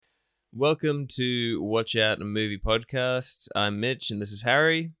Welcome to Watch Out a Movie Podcast. I'm Mitch and this is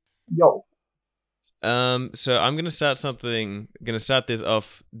Harry. Yo. So I'm gonna start this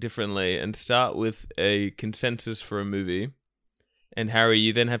off differently and start with a consensus for a movie. And Harry,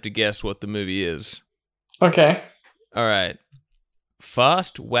 you then have to guess what the movie is. Okay. Alright.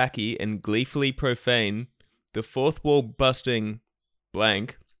 Fast, wacky, and gleefully profane, the fourth wall busting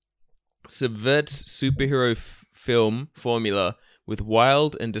blank subverts superhero film formula with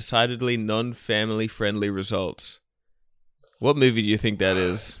wild and decidedly non-family friendly results. What movie do you think that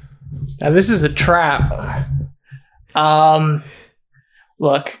is? Now this is a trap.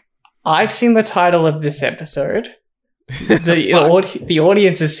 Look, I've seen the title of this episode. The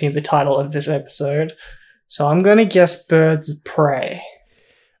audience has seen the title of this episode, so I'm gonna guess Birds of Prey.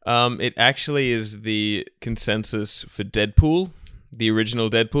 It actually is the consensus for Deadpool, the original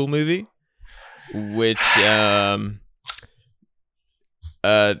Deadpool movie, which,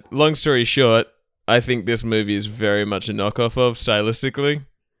 long story short, I think this movie is very much a knockoff of stylistically.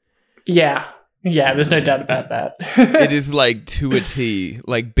 Yeah, there's no doubt about that. It is like to a T,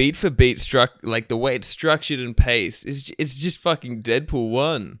 like beat for beat like the way it's structured and paced. It's just fucking Deadpool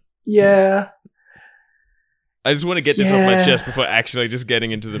 1. Yeah. I just want to get this off my chest before actually just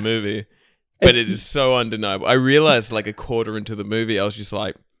getting into the movie. But it is so undeniable. I realized like a quarter into the movie, I was just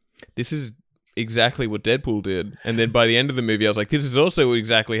like, this is exactly what Deadpool did. And then by the end of the movie, I was like, this is also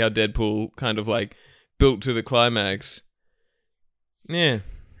exactly how Deadpool kind of like built to the climax. Yeah.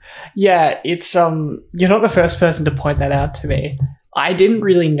 Yeah, it's you're not the first person to point that out to me. I didn't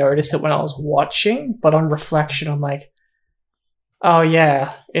really notice it when I was watching, but on reflection, I'm like, oh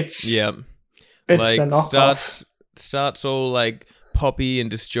yeah, it's like a knockoff. Starts all like poppy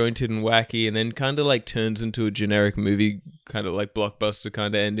and disjointed and wacky, and then kind of like turns into a generic movie, kind of like blockbuster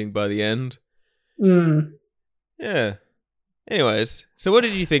kind of ending by the end. Yeah. Anyways, so what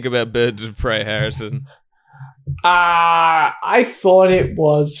did you think about Birds of Prey, Harrison? I thought it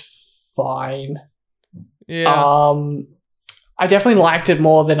was fine. Yeah. I definitely liked it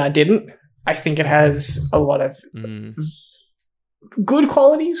more than I didn't. I think it has a lot of good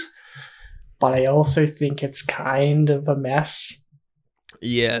qualities, but I also think it's kind of a mess.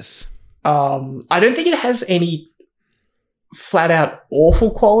 Yes. I don't think it has any flat out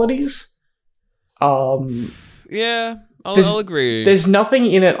awful qualities. Yeah, I'll agree. There's nothing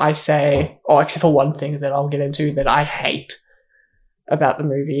in it I say, except for one thing that I'll get into that I hate about the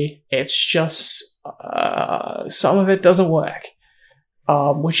movie. It's just some of it doesn't work,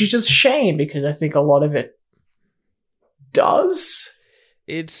 which is just a shame because I think a lot of it does.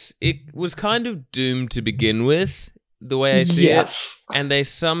 It was kind of doomed to begin with, the way I see it, and they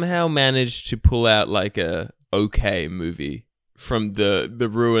somehow managed to pull out like a okay movie from the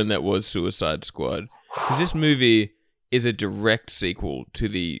ruin that was Suicide Squad. Because this movie is a direct sequel to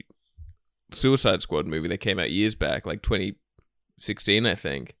the Suicide Squad movie that came out years back, like 2016, I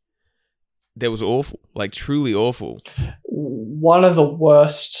think. That was awful, like truly awful. One of the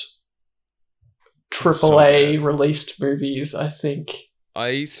worst AAA released movies, I think.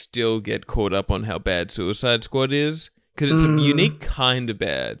 I still get caught up on how bad Suicide Squad is, because it's a unique kind of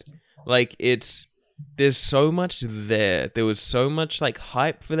bad. Like, there's so much there. There was so much like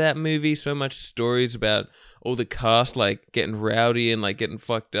hype for that movie, so much stories about all the cast like getting rowdy and like getting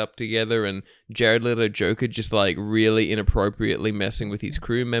fucked up together, and Jared Leto Joker just like really inappropriately messing with his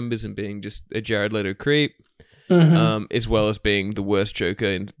crew members and being just a Jared Leto creep, as well as being the worst Joker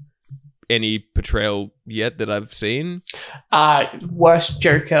in any portrayal yet that I've seen. Worst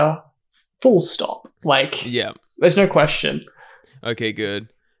Joker, full stop. Like, yeah, there's no question. Okay,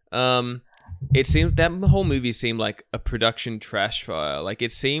 good. It seemed that whole movie seemed like a production trash fire. Like,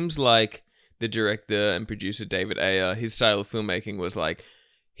 it seems like the director and producer David Ayer, his style of filmmaking was like,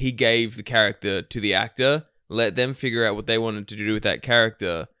 he gave the character to the actor, let them figure out what they wanted to do with that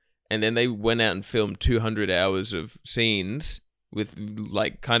character, and then they went out and filmed 200 hours of scenes with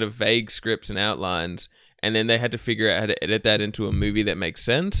like kind of vague scripts and outlines, and then they had to figure out how to edit that into a movie that makes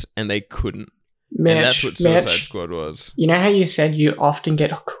sense, and they couldn't. And that's what Suicide Squad was. You know how you said you often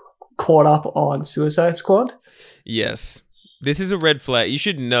get caught up on Suicide Squad? Yes. This is a red flag. You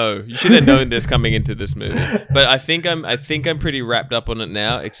should know. You should have known this coming into this movie. But I think I'm pretty wrapped up on it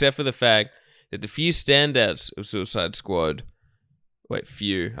now, except for the fact that the few standouts of Suicide Squad, I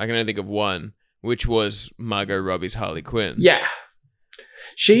can only think of one, which was Margot Robbie's Harley Quinn. Yeah.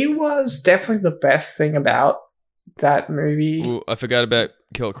 She was definitely the best thing about that movie. Ooh, I forgot about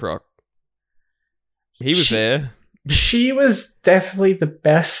Killer Croc. He was there. She was definitely the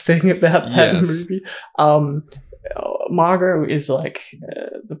best thing about that movie. Margot is like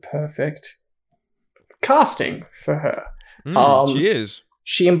the perfect casting for her. She is.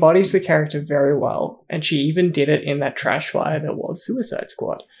 She embodies the character very well, and she even did it in that trash fire that was Suicide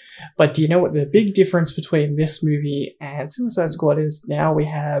Squad. But do you know what the big difference between this movie and Suicide Squad is? Now we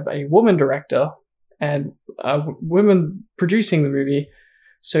have a woman director and a woman producing the movie,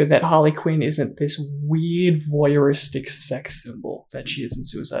 so that Harley Quinn isn't this weird voyeuristic sex symbol that she is in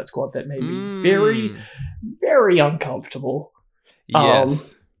Suicide Squad that made me very, very uncomfortable.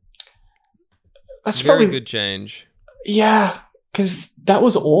 Yes. That's Very probably good change. Yeah, because that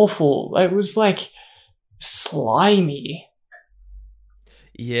was awful. It was like slimy.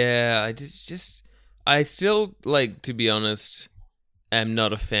 Yeah, I still, like, to be honest, am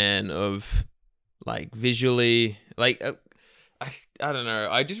not a fan of, like, visually, like, I don't know.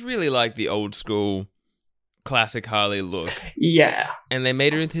 I just really like the old school classic Harley look. Yeah. And they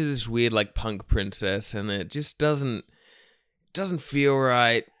made her into this weird, like, punk princess, and it just doesn't feel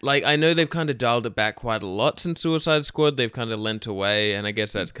right. Like, I know they've kind of dialed it back quite a lot since Suicide Squad. They've kind of lent away, and I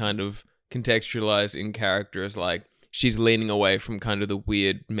guess that's kind of contextualized in character as, like, she's leaning away from kind of the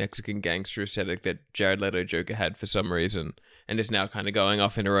weird Mexican gangster aesthetic that Jared Leto Joker had for some reason, and is now kind of going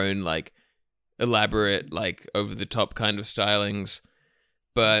off in her own, like, elaborate, like, over-the-top kind of stylings.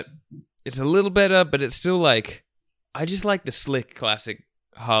 But it's a little better, but it's still, like, I just like the slick, classic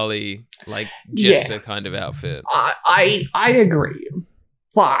Harley, like, jester kind of outfit. I agree,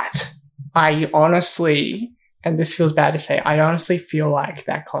 but I honestly, and this feels bad to say, I honestly feel like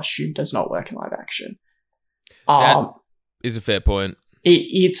that costume does not work in live action. That is a fair point.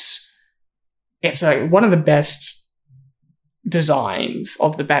 It's one of the best designs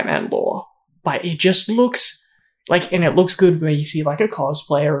of the Batman lore, but it just looks like, and it looks good when you see like a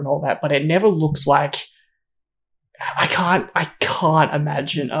cosplayer and all that, but it never looks like, I can't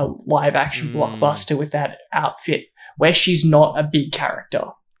imagine a live action blockbuster with that outfit where she's not a big character.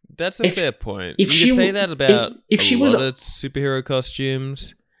 That's a fair point. If you could say that about if she a was lot of superhero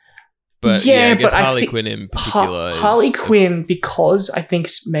costumes. But yeah, I guess but Harley Quinn in particular. Harley Quinn, because I think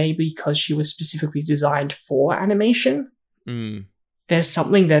maybe because she was specifically designed for animation, there's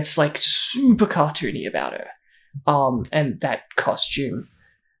something that's like super cartoony about her. And that costume.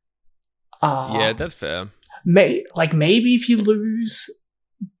 Yeah, that's fair. Maybe if you lose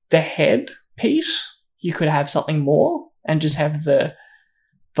the head piece, you could have something more and just have the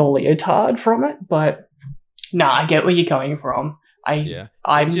leotard from it. But I get where you're coming from. I'm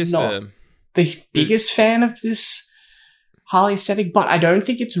just not the biggest fan of this Harley aesthetic, but I don't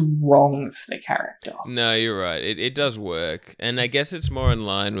think it's wrong for the character. No, you're right. It does work. And I guess it's more in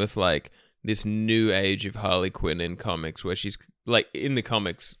line with, like, this new age of Harley Quinn in comics, where she's, like, in the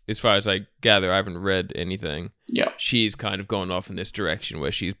comics, as far as I gather, I haven't read anything. Yeah. She's kind of gone off in this direction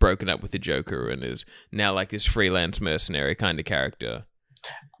where she's broken up with the Joker and is now, like, this freelance mercenary kind of character.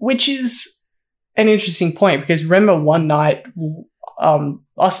 Which is an interesting point, because remember one night,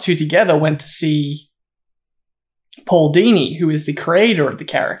 us two together went to see Paul Dini, who is the creator of the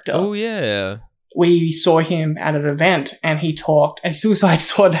character. Oh, yeah. We saw him at an event, and he talked, and Suicide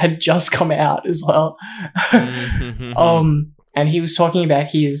Squad had just come out as well. And he was talking about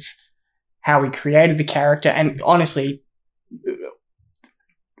how he created the character, and honestly,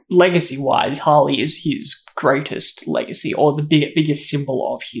 legacy-wise, Harley is his greatest legacy, or the biggest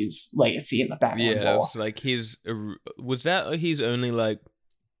symbol of his legacy in the Batman lore. Yeah, like was that his only, like,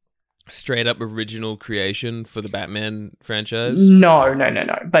 straight up original creation for the Batman franchise? No.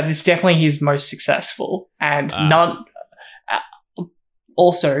 But it's definitely his most successful, and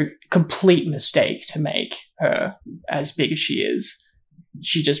also complete mistake to make her as big as she is.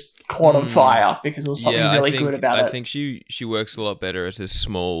 She just caught on fire because there was something really good about it. I think she works a lot better as this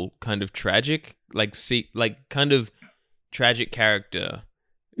small kind of tragic, kind of tragic character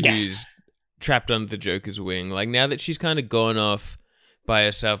who's trapped under the Joker's wing. Like, now that she's kind of gone off by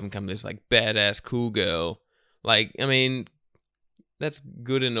herself and become this, like, badass cool girl, like, I mean, that's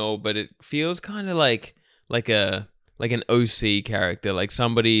good and all, but it feels kind of like an OC character, like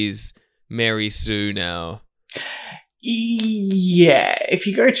somebody's Mary Sue now. Yeah, if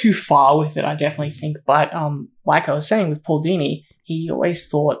you go too far with it, I definitely think. But like I was saying with Paul Dini, he always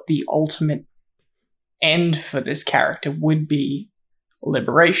thought the ultimate end for this character would be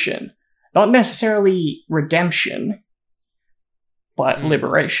liberation. Not necessarily redemption, but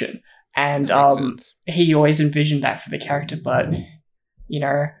liberation. And he always envisioned that for the character, but, you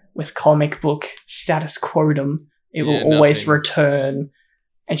know, with comic book status quotum, it will always return.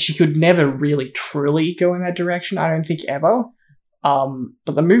 And she could never really truly go in that direction, I don't think, ever.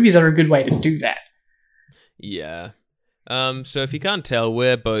 But the movies are a good way to do that. Yeah. So if you can't tell,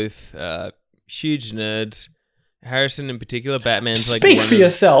 we're both huge nerds. Harrison in particular, Batman's like... Speak for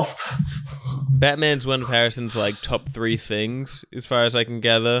yourself! Batman's one of Harrison's like top 3 things, as far as I can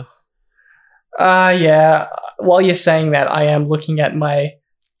gather. Yeah. While you're saying that, I am looking at my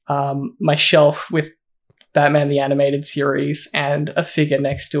my shelf with Batman the Animated Series and a figure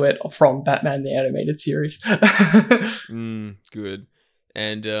next to it from Batman the Animated Series. Good.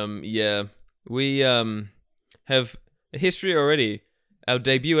 And yeah, we have a history already. Our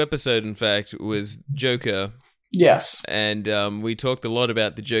debut episode, in fact, was Joker. Yes. And we talked a lot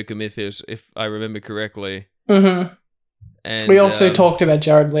about the Joker mythos, if I remember correctly. Mm-hmm. And we also talked about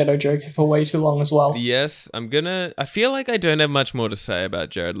Jared Leto Joker for way too long as well. Yes, I feel like I don't have much more to say about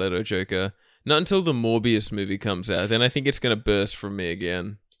Jared Leto Joker. Not until the Morbius movie comes out. Then I think it's going to burst from me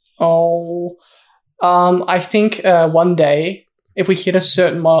again. Oh. I think one day, if we hit a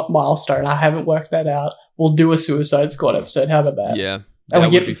certain milestone, I haven't worked that out, we'll do a Suicide Squad episode. How about that? Yeah. That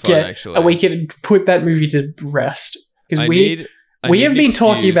would be fun, actually. And we can put that movie to rest. Because we have been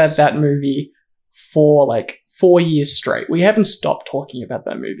talking about that movie for like 4 years straight. We haven't stopped talking about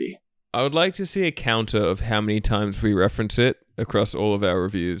that movie. I would like to see a counter of how many times we reference it across all of our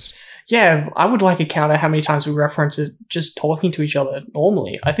reviews. Yeah, I would like a counter how many times we reference it just talking to each other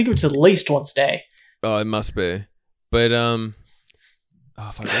normally. I think it's at least once a day. Oh, it must be. But, oh,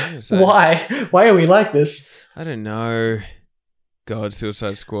 fuck, what was I gonna say? Why? Why are we like this? I don't know. God,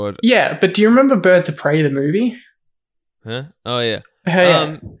 Suicide Squad. Yeah, but do you remember Birds of Prey, the movie? Huh? Oh, yeah.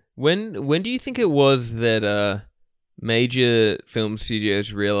 Yeah. When do you think it was that major film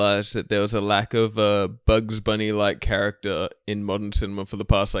studios realized that there was a lack of a Bugs Bunny-like character in modern cinema for the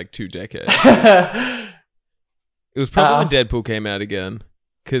past, like, 2 decades? It was probably when Deadpool came out again.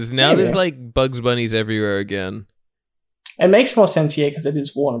 Because now there's, like, Bugs Bunnies everywhere again. It makes more sense here because it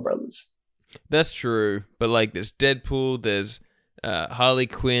is Warner Brothers. That's true. But, like, there's Deadpool, there's Harley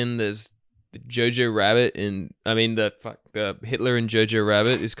Quinn, there's Jojo Rabbit, and the Hitler and Jojo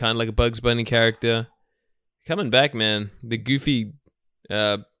Rabbit is kind of like a Bugs Bunny character. Coming back, man. The goofy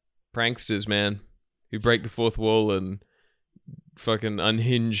pranksters, man, who break the fourth wall and fucking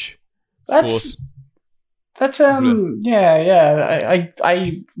unhinge. That's yeah.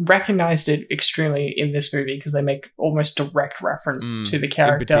 I recognized it extremely in this movie because they make almost direct reference to the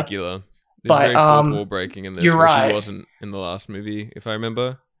character. In particular, there's very fourth wall breaking in this. You're right. She wasn't in the last movie, if I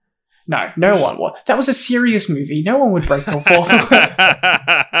remember. No one would. That was a serious movie. No one would break the fourth wall.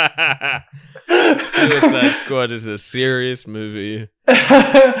 Suicide Squad is a serious movie.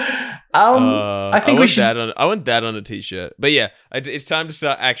 I think we should. I want that on a t-shirt. But yeah, it's time to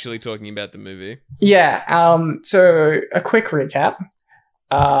start actually talking about the movie. Yeah. So a quick recap.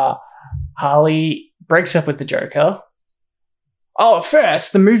 Harley breaks up with the Joker. Oh,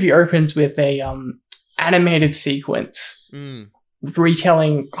 first the movie opens with a animated sequence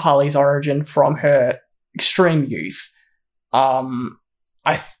retelling Harley's origin from her extreme youth.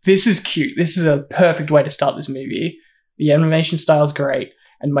 This is cute. This is a perfect way to start this movie. The animation style is great.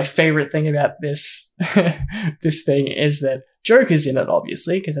 And my favorite thing about this this thing is that Joker's in it,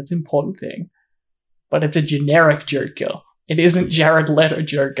 obviously, because that's an important thing. But it's a generic Joker. It isn't Jared Leto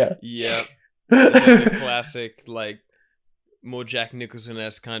Joker. Yeah. It's like the classic, like, more Jack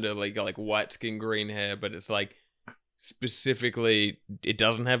Nicholson-esque kind of, like, white skin, green hair, but it's, like, specifically, it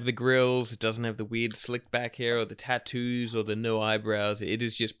doesn't have the grills, it doesn't have the weird slick back hair, or the tattoos, or the no eyebrows. It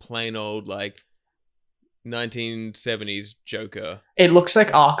is just plain old, like, 1970s Joker. It looks like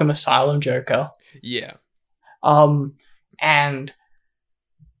Arkham Asylum Joker. Yeah. And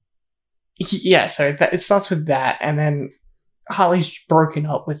yeah, so it starts with that, and then Harley's broken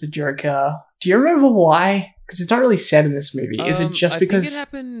up with the Joker. Do you remember why? Because it's not really said in this movie. Is it just because think it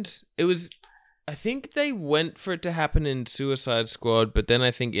happened? I think they went for it to happen in Suicide Squad, but then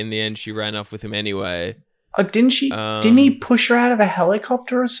I think in the end she ran off with him anyway. Oh, didn't she? Didn't he push her out of a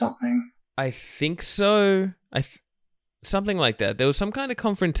helicopter or something? I think so. Something like that. There was some kind of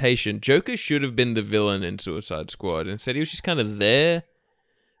confrontation. Joker should have been the villain in Suicide Squad. Instead, he was just kind of there.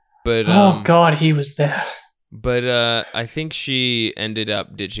 But oh god, he was there. But I think she ended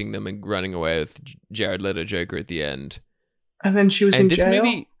up ditching them and running away with Jared Leto Joker at the end. And then she was in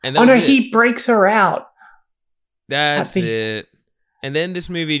jail. He breaks her out. That's it. And then this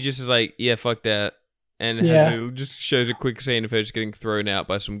movie just is like, yeah, fuck that. And it just shows a quick scene of her just getting thrown out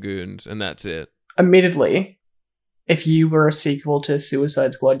by some goons, and that's it. Admittedly, if you were a sequel to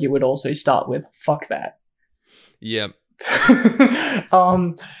Suicide Squad, you would also start with "fuck that." Yeah.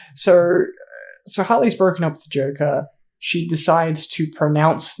 So Harley's broken up with the Joker. She decides to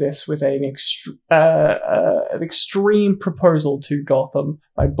pronounce this with an extreme proposal to Gotham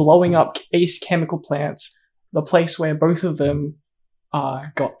by blowing up Ace Chemical Plants, the place where both of them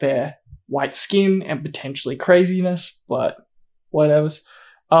got their white skin and potentially craziness, but whatever.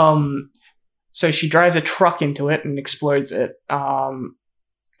 So she drives a truck into it and explodes it, kind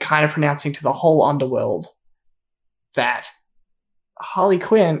of pronouncing to the whole underworld that Harley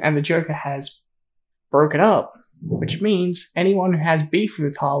Quinn and the Joker has broken up, which means anyone who has beef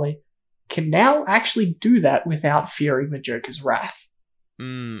with Harley can now actually do that without fearing the Joker's wrath.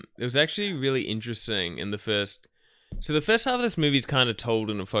 It was actually really interesting in the first... So the first half of this movie is kind of told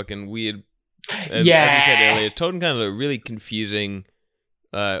in a fucking weird... As we said earlier, it's told in kind of a really confusing...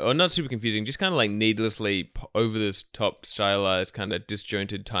 or not super confusing, just kind of like needlessly over the top stylized kind of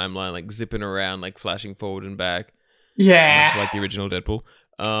disjointed timeline, like zipping around, like flashing forward and back. Yeah. Much like the original Deadpool.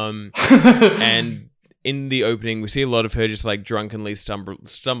 And in the opening, we see a lot of her just like drunkenly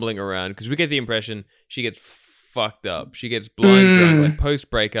stumbling around because we get the impression she gets fucked up. She gets blind drunk, like post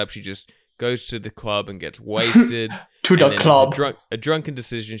breakup. She just goes to the club and gets wasted. To the club. A drunken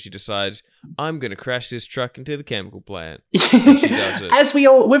decision. She decides, I'm going to crash this truck into the chemical plant. And she does it. As we've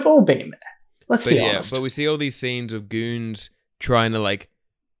all been there. Let's be honest. But we see all these scenes of goons trying to like,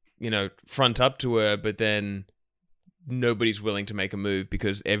 front up to her, but then nobody's willing to make a move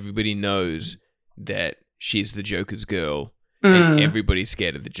because everybody knows that she's the Joker's girl and everybody's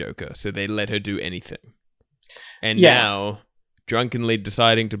scared of the Joker, so they let her do anything. And now, drunkenly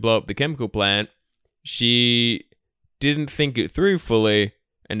deciding to blow up the chemical plant, she didn't think it through fully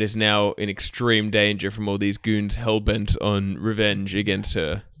and is now in extreme danger from all these goons hell-bent on revenge against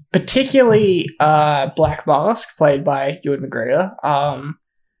her. Particularly Black Mask, played by Ewan McGregor.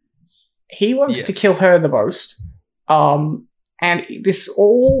 He wants to kill her the most. And this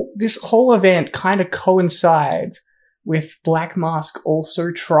whole event kind of coincides with Black Mask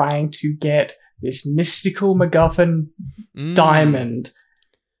also trying to get this mystical MacGuffin diamond.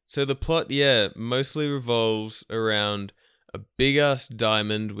 So the plot, mostly revolves around a big-ass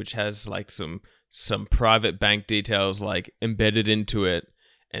diamond which has like some private bank details like embedded into it,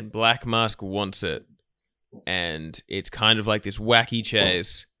 and Black Mask wants it. And it's kind of like this wacky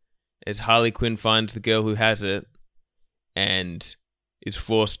chase as Harley Quinn finds the girl who has it and is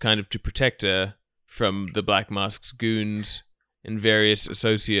forced kind of to protect her from the Black Mask's goons and various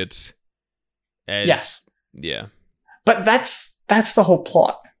associates. Yes. Yeah. But that's the whole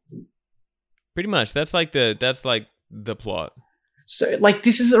plot. Pretty much. That's like the plot. So like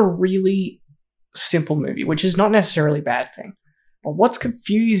this is a really simple movie, which is not necessarily a bad thing. But what's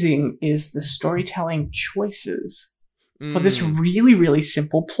confusing is the storytelling choices for this really, really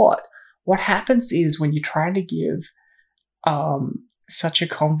simple plot. What happens is when you're trying to give such a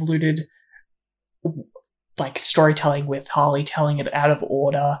convoluted like storytelling with Harley telling it out of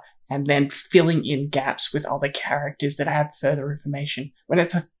order and then filling in gaps with other characters that have further information, when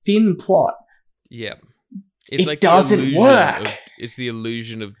it's a thin plot, it's it like doesn't work. It's the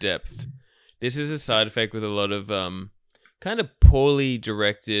illusion of depth. This is a side effect with a lot of kind of poorly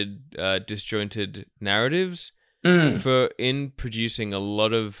directed, disjointed narratives. In producing a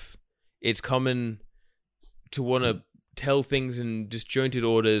lot of... It's common to want to tell things in disjointed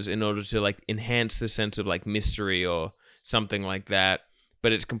orders in order to like enhance the sense of like mystery or something like that,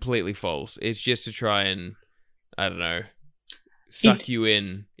 but it's completely false. It's just to try and, I don't know, suck you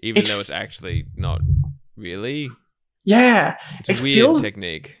in, even though it's actually not really. Yeah. It's a weird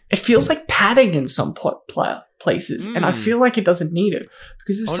technique. It feels like padding in some places, and I feel like it doesn't need it.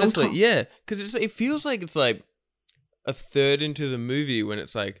 Because it's honestly, because it feels like it's like a third into the movie when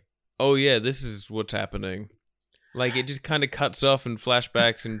it's like, oh yeah, this is what's happening. Like, it just kind of cuts off and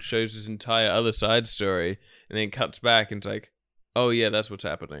flashbacks and shows this entire other side story, and then cuts back and it's like, oh yeah, that's what's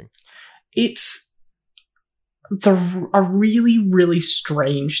happening. It's a really, really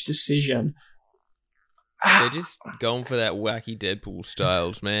strange decision. They're just going for that wacky Deadpool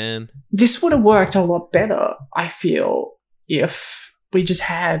styles, man. This would have worked a lot better, I feel, if we just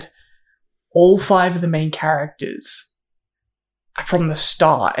had all 5 of the main characters from the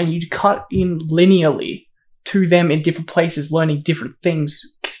start, and you'd cut in linearly to them in different places, learning different things,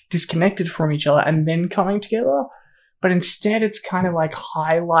 disconnected from each other, and then coming together. But instead, it's kind of like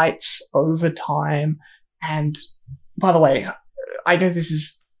highlights over time. And by the way, I know this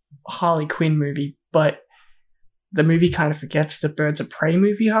is a Harley Quinn movie, but the movie kind of forgets the Birds of Prey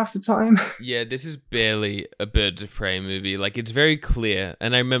movie half the time. Yeah, this is barely a Birds of Prey movie. Like, it's very clear.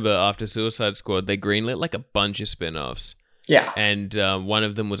 And I remember after Suicide Squad, they greenlit like a bunch of spin-offs. Yeah. And one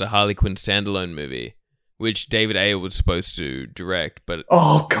of them was a Harley Quinn standalone movie, which David Ayer was supposed to direct, but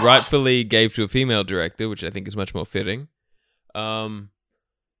rightfully gave to a female director, which I think is much more fitting. And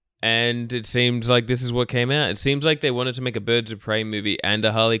it seems like this is what came out. It seems like they wanted to make a Birds of Prey movie and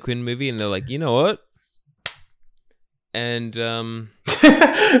a Harley Quinn movie, and they're like, you know what? And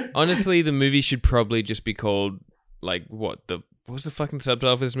honestly, the movie should probably just be called, like, what, the what was the fucking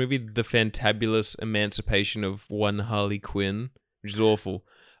subtitle for this movie? The Fantabulous Emancipation of One Harley Quinn, which is awful.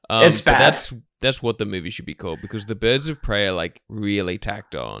 It's but bad. That's what the movie should be called, because the Birds of Prey are like really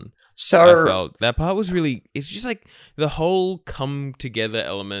tacked on. So I felt that part was really. It's just like the whole come together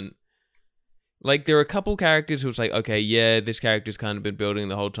element. Like, there are a couple characters who was like, okay, yeah, this character's kind of been building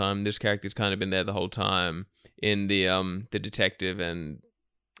the whole time. This character's kind of been there the whole time. In the detective and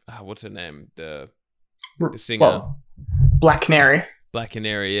what's her name? The singer. Well, Black Canary. Black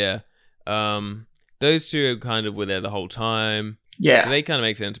Canary, yeah. Those two kind of were there the whole time. Yeah. So they kind of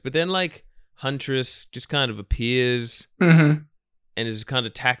make sense. But then, like, Huntress just kind of appears Mm-hmm. and is kind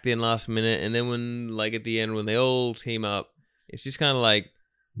of tacked in last minute. And then when, like, at the end, when they all team up, it's just kind of like,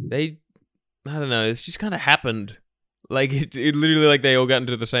 I don't know, it's just kind of happened. Like, it literally, like, they all got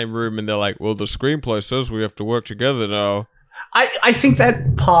into the same room and they're like, well, the screenplay says we have to work together now. I think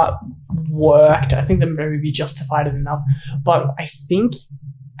that part worked. I think the movie justified it enough. But I think,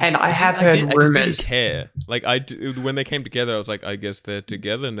 and I have heard I rumors. just didn't care. Like, when they came together, I was like, I guess they're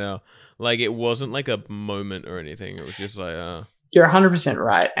together now. Like, it wasn't like a moment or anything. It was just like, You're 100%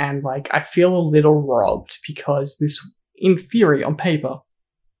 right. And, like, I feel a little robbed because this, in theory, on paper,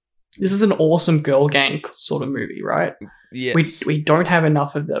 this is an awesome girl gang sort of movie, right? yes. We don't have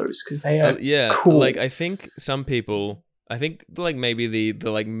enough of those because they are Yeah, cool. like, I think some people, like, maybe the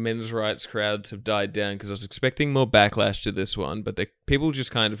like men's rights crowds have died down because I was expecting more backlash to this one, but people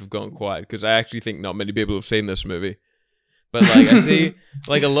just kind of have gone quiet because I actually think not many people have seen this movie. But, like, I see,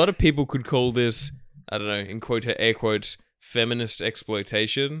 like, a lot of people could call this, I don't know, in air quotes, feminist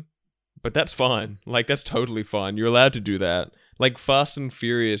exploitation, but that's fine. Like, that's totally fine. You're allowed to do that. Like, Fast and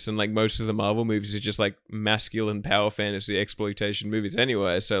Furious and, like, most of the Marvel movies are just, like, masculine power fantasy exploitation movies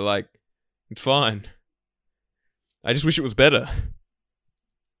anyway, so, like, it's fine. I just wish it was better.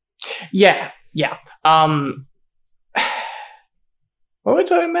 Yeah. What were we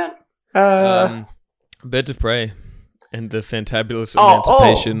talking about? Birds of Prey and the Fantabulous Oh,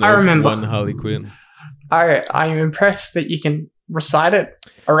 Emancipation I of remember. One Harley Quinn. I'm impressed that you can recite it.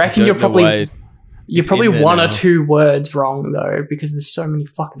 I reckon Don't you're know probably why you're it's probably in there one now. or two words wrong though, because there's so many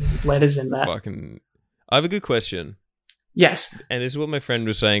fucking letters in that. I have a good question. Yes. And this is what my friend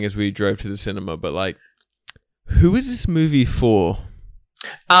was saying as we drove to the cinema, but, like, who is this movie for?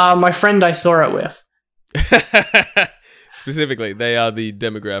 My friend I saw it with. Specifically, they are the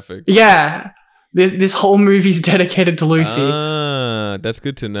demographic. Yeah. This whole movie's dedicated to Lucy. Ah, that's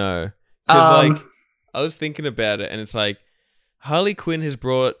good to know. Because, Um, like, I was thinking about it, and it's like, Harley Quinn has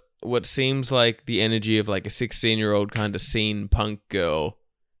brought what seems like the energy of, like, a 16-year-old kind of scene punk girl,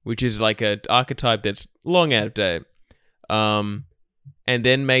 which is, like, an archetype that's long out of date. And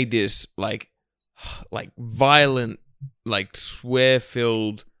then made this, like violent, like,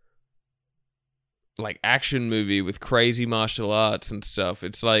 swear-filled, like, action movie with crazy martial arts and stuff.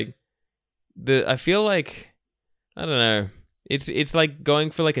 It's like I feel like, I don't know. It's like going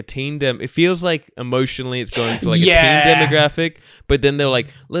for, like, a teen it feels like emotionally it's going for, like, Yeah. a teen demographic, but then they're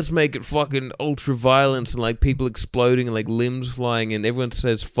like, let's make it fucking ultra violence and, like, people exploding and, like, limbs flying and everyone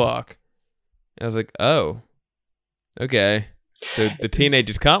says fuck. I was like, oh, okay. So the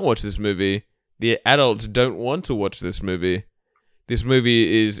teenagers can't watch this movie. The adults don't want to watch this movie. This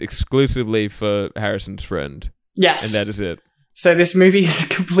movie is exclusively for Harrison's friend, yes. and that is it. So this movie is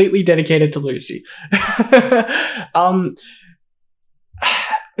completely dedicated to Lucy.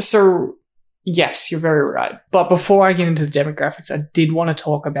 So yes, you're very right. But before I get into the demographics, I did want to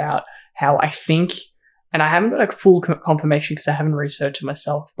talk about how I think, and I haven't got a full confirmation because I haven't researched it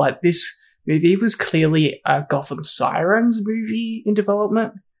myself, but this movie was clearly a Gotham Sirens movie in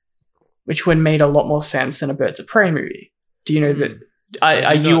development, which would have made a lot more sense than a Birds of Prey movie. Do you know that?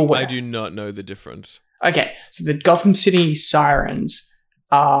 Are you aware? I do not know the difference. Okay, so the Gotham City Sirens,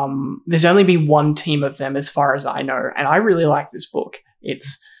 there's only been one team of them as far as I know, and I really like this book.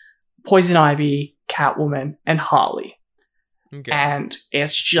 It's Poison Ivy, Catwoman, and Harley. Okay. And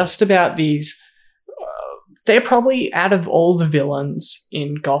it's just about these... they're probably, out of all the villains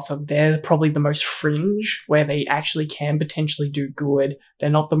in Gotham, they're probably the most fringe, where they actually can potentially do good. They're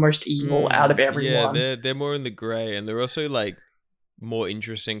not the most evil out of everyone. Yeah, they're more in the grey, and they're also, like, more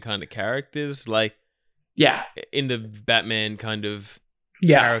interesting kind of characters. Like, Yeah. in the Batman kind of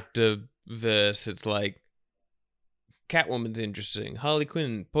Yeah. character verse, it's like Catwoman's interesting, Harley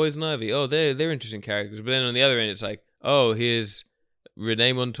Quinn, Poison Ivy, oh, they're interesting characters. But then on the other end, it's like, oh, here's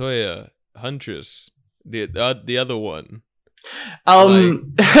Renee Montoya, Huntress, the other one.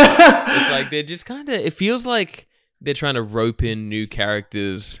 It's like they're just kind of, it feels like they're trying to rope in new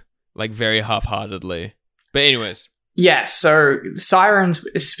characters, like, very half-heartedly. But anyways. Yeah, so Sirens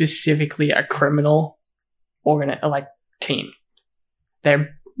is specifically a criminal team. they're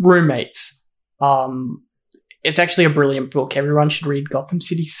roommates. It's actually a brilliant book. Everyone should read Gotham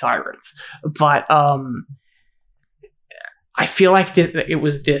City Sirens. But I feel like it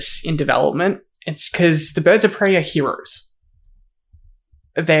was this in development. It's because the Birds of Prey are heroes.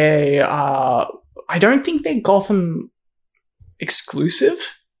 They are... I don't think they're Gotham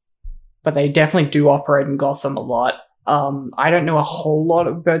exclusive, but they definitely do operate in Gotham a lot. I don't know a whole lot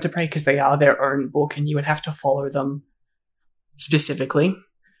of Birds of Prey because they are their own book and you would have to follow them specifically.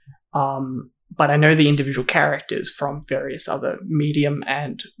 But I know the individual characters from various other medium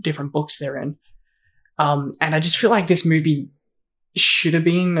and different books they're in. And I just feel like this movie should have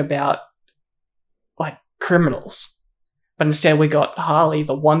been about, like, criminals. But instead we got Harley,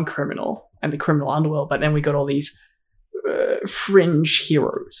 the one criminal, and the criminal underworld, but then we got all these fringe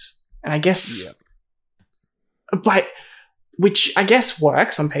heroes. And I guess... Yeah. But, which I guess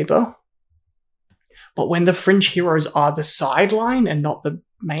works on paper. But when the fringe heroes are the sideline and not the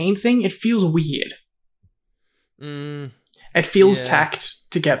main thing, it feels weird. It feels tacked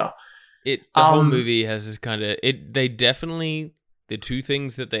together. The whole movie has this kind of... They definitely... The two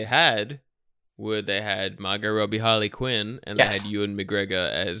things that they had were they had Margot Robbie, Harley Quinn, and they had Ewan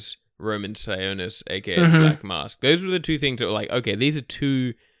McGregor as Roman Sionis, aka Black Mask. Those were the two things that were like, okay, these are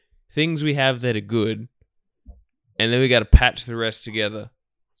two things we have that are good, and then we got to patch the rest together.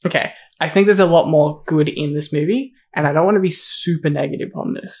 Okay, I think there's a lot more good in this movie, and I don't want to be super negative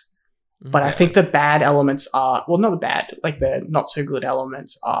on this, but I think the bad elements are... Well, not the bad, like the not so good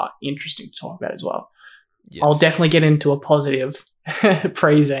elements are interesting to talk about as well. Yes. I'll definitely get into a positive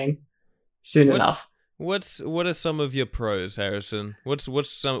praising soon enough. What are some of your pros, Harrison? What's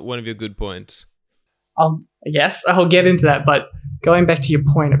one of your good points? Yes, I'll get into that. But going back to your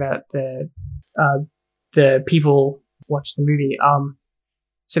point about the people watch the movie.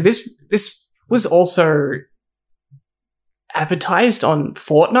 So this was also advertised on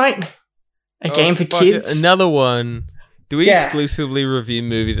Fortnite, a game for kids. Another one. Do we exclusively review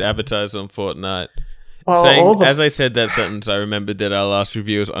movies advertised on Fortnite? Well, as I said that sentence, I remembered that our last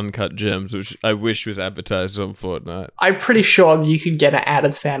review was Uncut Gems, which I wish was advertised on Fortnite. I'm pretty sure you could get an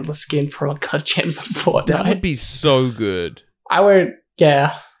Adam Sandler skin for Uncut Gems on Fortnite. That would be so good. That would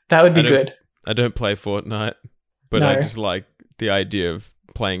be good. I don't play Fortnite, but I just like the idea of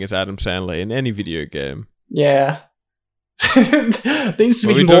playing as Adam Sandler in any video game. Yeah. Needs to what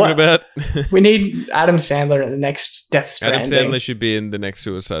be are we talking about? We need Adam Sandler in the next Death Stranding. Adam Sandler should be in the next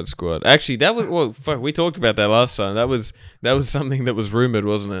Suicide Squad. Actually, that was we talked about that last time. That was something that was rumored,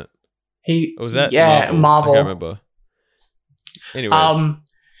 wasn't it? Or was that Marvel? I can't remember. Anyways,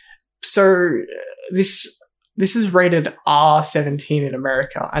 so this is rated R17 in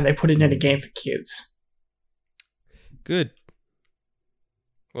America, and they put it in a game for kids. Good.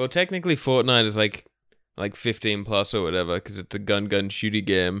 Well, technically, Fortnite is like 15 plus or whatever, because it's a gun shooty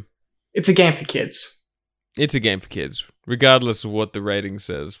game. It's a game for kids. It's a game for kids, regardless of what the rating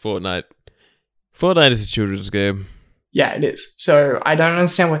says. Fortnite is a children's game. Yeah, it is. So I don't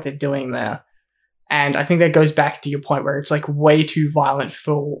understand what they're doing there, and I think that goes back to your point where it's like way too violent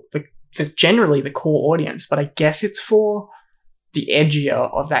for the generally the core audience. But I guess it's for the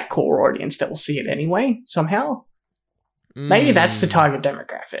edgier of that core audience that will see it anyway somehow. Maybe that's the target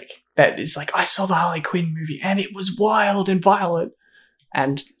demographic that is like, I saw the Harley Quinn movie and it was wild and violent,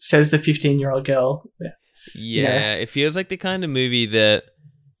 and says the 15-year-old girl. Yeah, it feels like the kind of movie that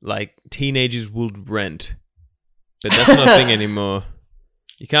like teenagers would rent, but that's not a thing anymore.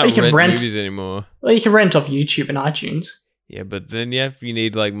 You can't rent movies anymore. Well, you can rent off YouTube and iTunes. Yeah, but then you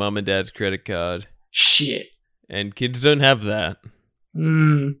need like mom and dad's credit card. Shit. And kids don't have that.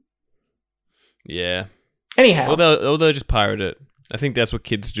 Yeah. Anyhow. Or they'll just pirate it. I think that's what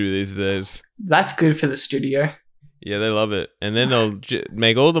kids do these days. That's good for the studio. Yeah, they love it. And then they'll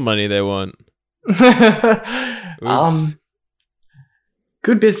make all the money they want.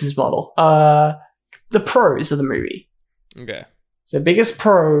 Good business model. The pros of the movie. Okay. The biggest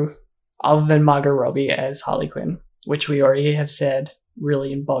pro, other than Margot Robbie as Harley Quinn, which we already have said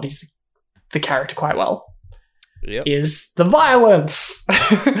really embodies the character quite well, is the violence.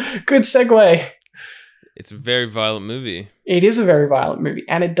 Good segue. It's a very violent movie. It is a very violent movie,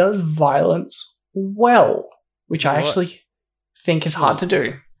 and it does violence well, which I actually think is hard to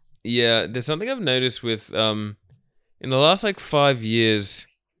do. Yeah, there's something I've noticed with in the last 5 years,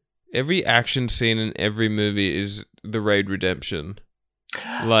 every action scene in every movie is the Raid Redemption.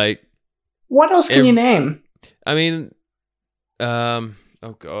 Like, what else can you name? I mean, oh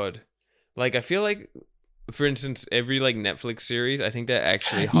god, I feel like, for instance, every Netflix series, I think they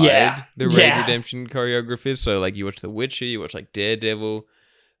actually hired the Raid Redemption choreographers. So you watch The Witcher, you watch Daredevil,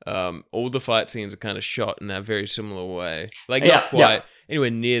 All the fight scenes are kind of shot in that very similar way. Like, Yeah, not quite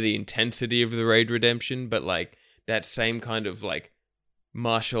anywhere near the intensity of the Raid Redemption, but like that same kind of like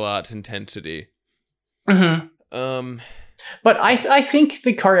martial arts intensity. Mm-hmm. But I think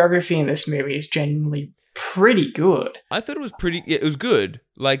the choreography in this movie is genuinely pretty good. I thought it was pretty. Yeah, it was good.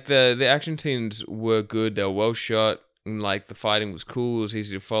 Like the action scenes were good. They were well shot, and like the fighting was cool. It was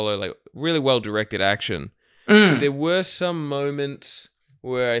easy to follow. Like really well directed action. There were some moments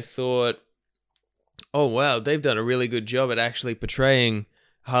where I thought, "Oh wow, they've done a really good job at actually portraying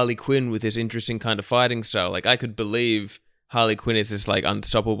Harley Quinn with this interesting kind of fighting style." Like I could believe Harley Quinn is this like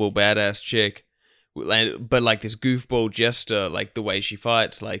unstoppable badass chick. But like this goofball jester, like the way she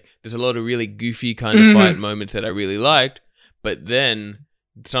fights, like there's a lot of really goofy kind of fight moments that I really liked. But then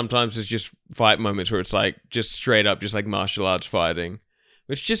sometimes there's just fight moments where it's like just straight up, just like martial arts fighting,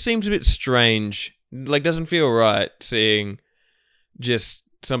 which just seems a bit strange. Like doesn't feel right seeing just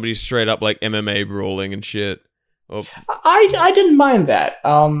somebody straight up like MMA brawling and shit. Or I didn't mind that.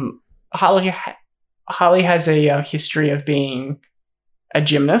 Harley has a history of being a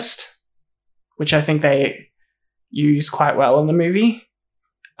gymnast, which I think they use quite well in the movie.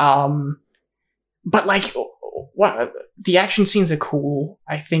 But like, what the action scenes are cool.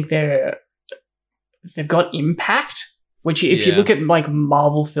 I think they've got impact. Which, if you look at like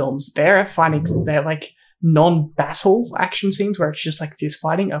Marvel films, they're like non-battle action scenes where it's just like fist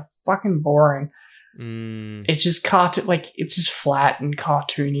fighting are fucking boring. It's just it's just flat and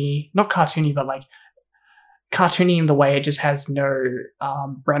cartoony. Not cartoony, but like cartoony in the way it just has no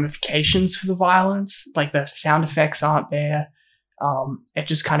ramifications for the violence. Like the sound effects aren't there. It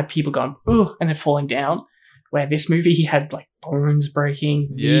just kind of people going ooh and then falling down. Where this movie he had like bones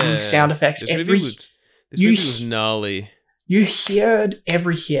breaking, sound effects. This movie was gnarly. You heard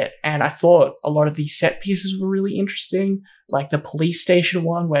every hit, and I thought a lot of these set pieces were really interesting. Like the police station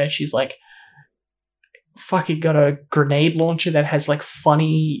one where she's like fucking got a grenade launcher that has like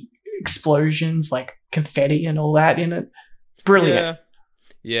funny explosions, like confetti and all that in it. Brilliant.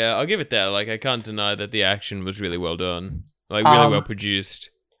 Yeah, I'll give it that. Like, I can't deny that the action was really well done. Like, really well produced.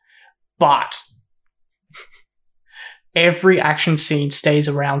 But every action scene stays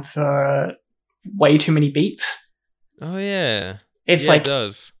around for way too many beats. Oh, yeah. It's like, it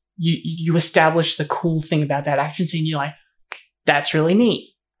does. You establish the cool thing about that action scene. You're like, that's really neat.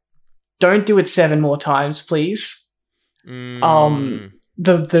 Don't do it 7 more times, please. The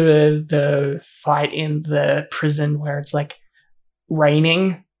fight in the prison where it's like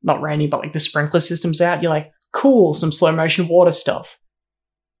raining, not raining, but like the sprinkler system's out. You're like, cool, some slow motion water stuff.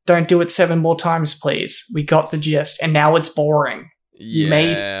 Don't do it 7 more times, please. We got the gist, and now it's boring. You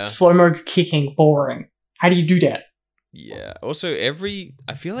made slow-mo kicking boring. How do you do that? Yeah. Also, I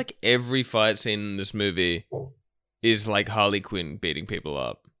feel like every fight scene in this movie is like Harley Quinn beating people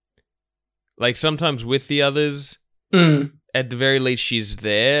up. Like sometimes with the others, at the very least she's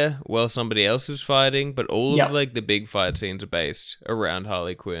there while somebody else is fighting, but all of like the big fight scenes are based around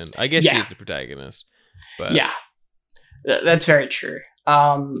Harley Quinn. I guess she's the protagonist. But yeah, that's very true.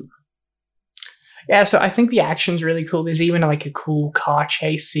 So I think the action's really cool. There's even like a cool car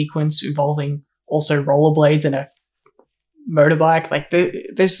chase sequence involving also rollerblades and a motorbike. Like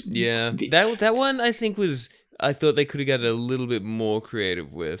there's that one I think I thought they could have got a little bit more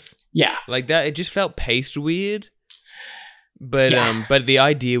creative with. Yeah, like that. It just felt paced weird, but the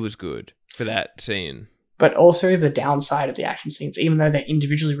idea was good for that scene. But also the downside of the action scenes, even though they're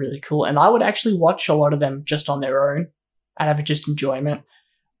individually really cool, and I would actually watch a lot of them just on their own. I'd have just enjoyment.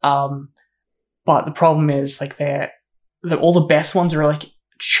 But the problem is like all the best ones are like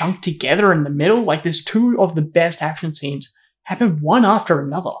chunked together in the middle. Like there's 2 of the best action scenes happen one after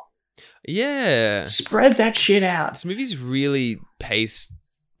another. Yeah. Spread that shit out. This movie's really paced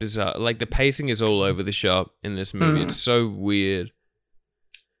bizarre. Like the pacing is all over the shop in this movie. It's so weird.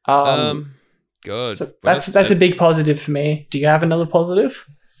 God. So that's a big positive for me. Do you have another positive?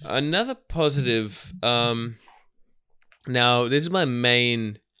 Another positive. Now this is my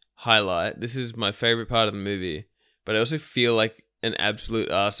main highlight. This is my favorite part of the movie, but I also feel like an absolute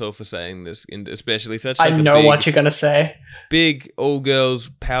arsehole for saying this, especially such. Like, I know what you're gonna say. Big all girls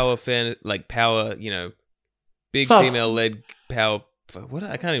power fan, like power. Big female led power. What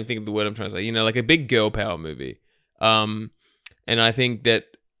I can't even think of the word I'm trying to say. Like a big girl power movie. And I think that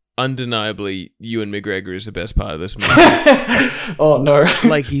undeniably, Ewan McGregor is the best part of this movie. Oh no!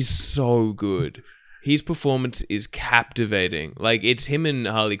 Like he's so good. His performance is captivating. Like it's him and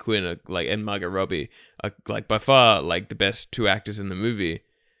Harley Quinn, and Margot Robbie are like by far like the best 2 actors in the movie.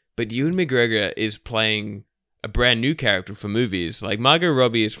 But Ewan McGregor is playing a brand new character for movies. Like Margot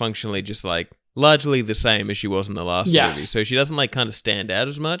Robbie is functionally just like largely the same as she was in the last movie. Yes. So she doesn't like kind of stand out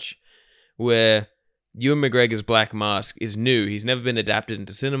as much. Where Ewan McGregor's Black Mask is new. He's never been adapted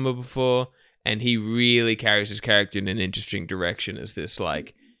into cinema before, and he really carries his character in an interesting direction as this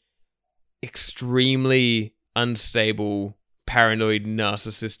like extremely unstable, paranoid,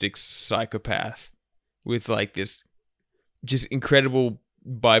 narcissistic psychopath with like this just incredible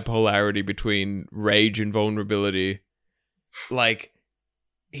bipolarity between rage and vulnerability. Like,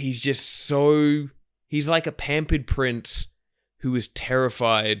 he's like a pampered prince who is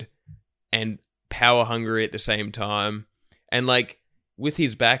terrified and power hungry at the same time. And like, with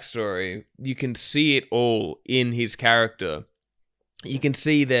his backstory, you can see it all in his character. You can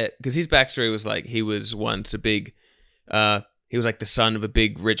see that, because his backstory was like, he was once he was like the son of a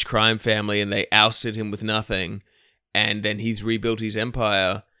big rich crime family, and they ousted him with nothing. And then he's rebuilt his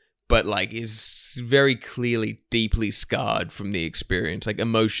empire, but like is very clearly deeply scarred from the experience, like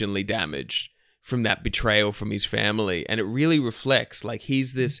emotionally damaged from that betrayal from his family. And it really reflects, like,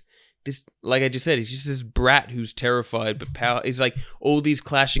 he's this, like I just said, he's just this brat who's terrified, but power. He's like all these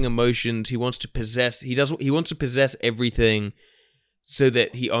clashing emotions. He wants to possess everything so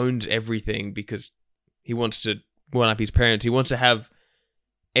that he owns everything, because he wants to one up his parents. He wants to have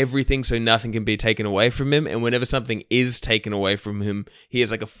everything so nothing can be taken away from him, and whenever something is taken away from him, he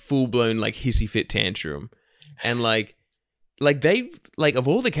has like a full-blown like hissy fit tantrum. And like they, like, of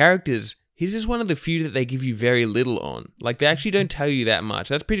all the characters, his is one of the few that they give you very little on. Like, they actually don't tell you that much.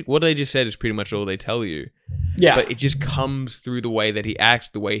 That's pretty, what they just said is pretty much all they tell you. Yeah. But it just comes through the way that he acts,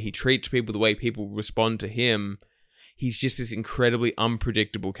 the way he treats people, the way people respond to him. He's just this incredibly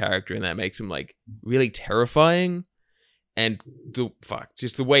unpredictable character, and that makes him like really terrifying. And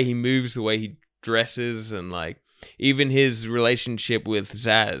just the way he moves, the way he dresses, and like even his relationship with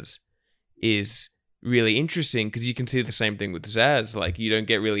Zaz is really interesting, because you can see the same thing with Zaz. Like, you don't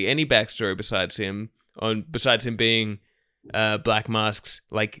get really any backstory besides him being Black Mask's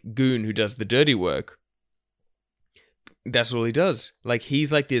like goon who does the dirty work. That's all he does. Like,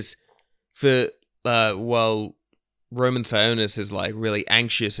 he's like this while Roman Sionis is like really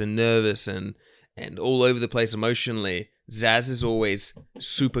anxious and nervous and all over the place emotionally, Zaz is always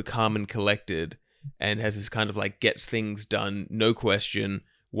super calm and collected, and has this kind of like gets things done, no question,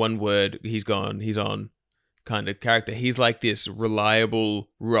 one word, he's gone, he's on kind of character. He's like this reliable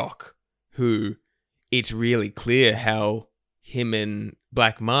rock who, it's really clear how him and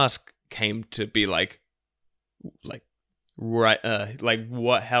Black Mask came to be how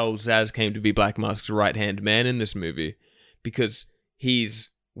Zaz came to be Black Mask's right-hand man in this movie, because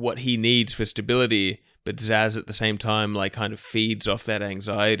he's what he needs for stability, but Zaz at the same time like kind of feeds off that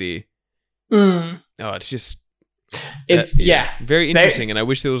anxiety. Oh, it's just very interesting, and I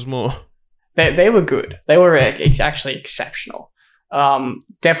wish there was more. They were good. They were actually exceptional.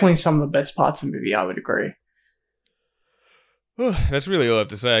 Definitely some of the best parts of the movie, I would agree. Oh, that's really all I have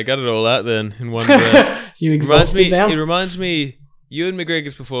to say. I got it all out then in one breath. You exhausted now? It reminds me, Ewan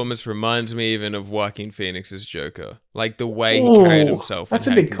McGregor's performance reminds me even of Joaquin Phoenix's Joker. Like, the way he carried himself. That's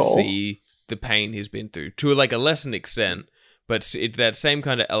and a big call. See the pain he's been through, to like a lessened extent, but it's that same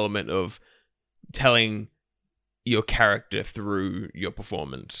kind of element of telling your character through your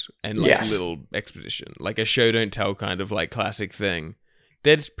performance and like little exposition, like a show don't tell kind of like classic thing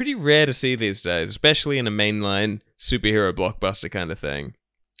that's pretty rare to see these days, especially in a mainline superhero blockbuster kind of thing.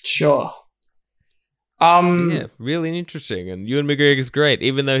 Sure. Yeah, really interesting. And Ewan McGregor's great,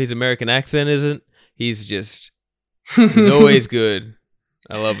 even though his American accent isn't. He's always good.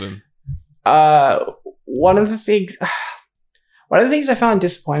 I love him. One of the things I found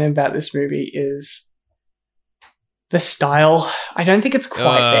disappointing about this movie is the style. I don't think it's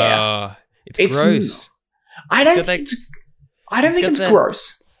quite there. It's gross. I don't think it's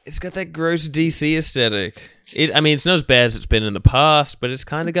gross. It's got that gross DC aesthetic. It's not as bad as it's been in the past, but it's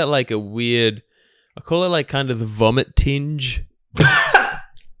kind of got like a weird, I call it like kind of the vomit tinge.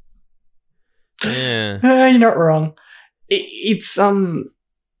 Yeah. You're not wrong. It's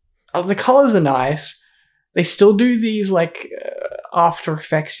the colors are nice. They still do these like After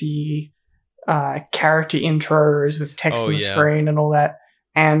Effects-y character intros with text on the screen and all that,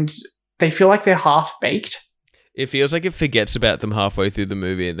 and they feel like they're half baked. It feels like it forgets about them halfway through the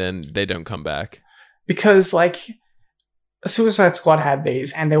movie, and then they don't come back. Because like Suicide Squad had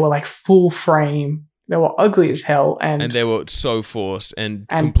these, and they were like full frame. They were ugly as hell, and they were so forced and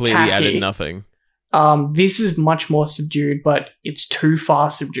completely tacky. Added nothing. This is much more subdued, but it's too far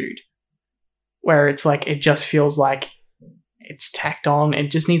subdued. Where it's like, it just feels like it's tacked on.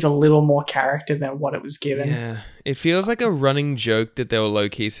 It just needs a little more character than what it was given. Yeah. It feels like a running joke that they were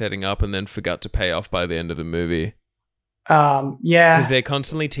low-key setting up and then forgot to pay off by the end of the movie. Yeah. Because they're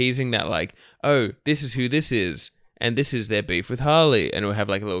constantly teasing that, like, oh, this is who this is, and this is their beef with Harley, and it'll have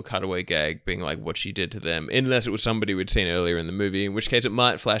like a little cutaway gag being like what she did to them, unless it was somebody we'd seen earlier in the movie, in which case it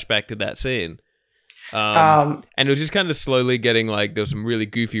might flash back to that scene. And it was just kind of slowly getting like, there was some really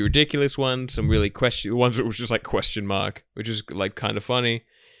goofy, ridiculous ones, some really ones that was just like question mark, which is like kind of funny,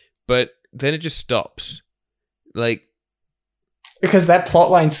 but then it just stops. Like, because that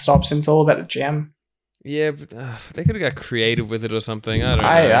plot line stops and it's all about the gem. Yeah, but they could have got creative with it or something. I don't know.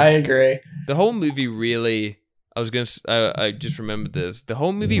 I agree. The whole movie really... I just remembered this. The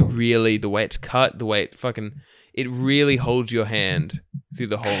whole movie really, the way it's cut, the way it really holds your hand through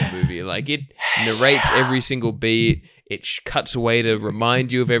the whole movie. Like, it narrates every single beat. It cuts away to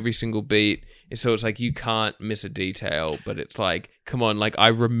remind you of every single beat. And so it's like you can't miss a detail, but it's like, come on, like, I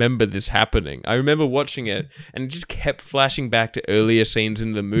remember this happening. I remember watching it, and it just kept flashing back to earlier scenes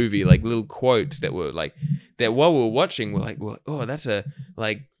in the movie, like little quotes that were like, that while we were watching, we're like, oh, that's a,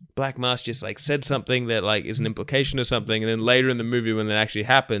 like, Black Mask just like said something that like is an implication of something, and then later in the movie when that actually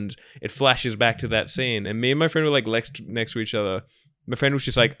happened, it flashes back to that scene. And me and my friend were like next to each other. My friend was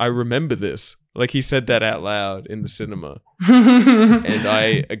just like, I remember this. Like, he said that out loud in the cinema. And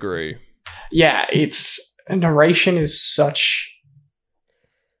I agree. Yeah, narration is such...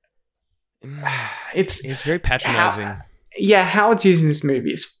 It's very patronizing. How it's used in this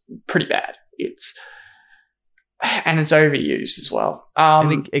movie is pretty bad. And it's overused as well.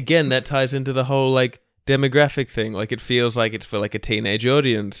 And again, that ties into the whole like demographic thing. Like, it feels like it's for like a teenage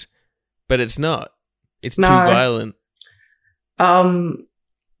audience, but it's not. It's too violent.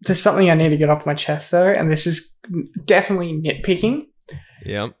 There's something I need to get off my chest though, and this is definitely nitpicking.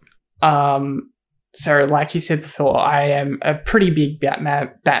 Yeah. So like you said before, I am a pretty big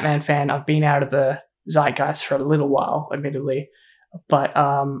Batman fan. I've been out of the zeitgeist for a little while, admittedly. But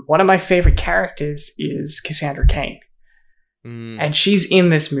one of my favorite characters is Cassandra Cain. And she's in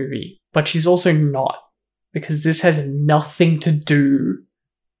this movie, but she's also not, because this has nothing to do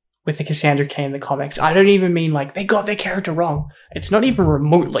with the Cassandra Cain in the comics. I don't even mean like they got their character wrong. It's not even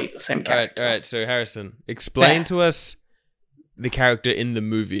remotely the same character. All right. So Harrison, explain to us the character in the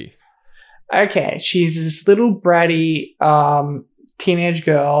movie. Okay, she's this little bratty teenage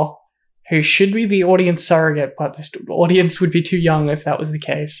girl who should be the audience surrogate, but the audience would be too young if that was the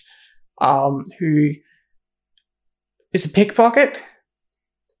case, who is a pickpocket,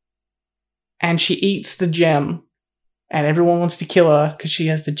 and she eats the gem, and everyone wants to kill her because she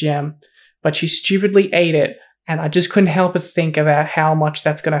has the gem, but she stupidly ate it, and I just couldn't help but think about how much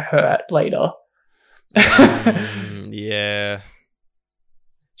that's going to hurt later. Yeah.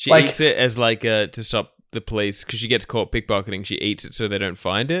 She eats it as like to stop the police, because she gets caught pickpocketing. She eats it so they don't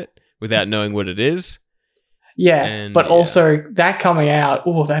find it without knowing what it is. Yeah, but also that coming out,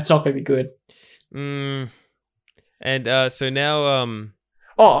 that's not going to be good. And so now,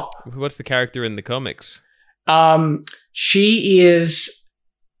 what's the character in the comics? She is,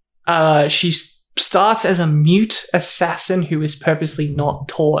 she starts as a mute assassin who is purposely not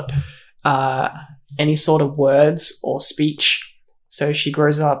taught any sort of words or speech. So she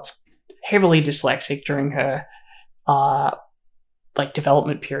grows up heavily dyslexic during her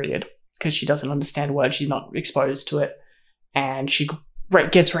development period, because she doesn't understand words, she's not exposed to it, and she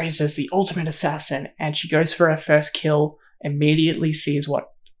gets raised as the ultimate assassin, and she goes for her first kill, immediately sees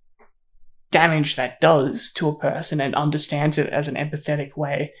what damage that does to a person and understands it as an empathetic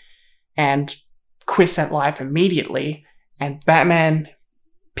way, and quits that life immediately, and Batman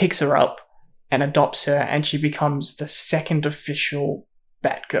picks her up and adopts her, and she becomes the second official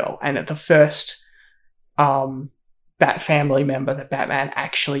Batgirl, and the first Bat family member that Batman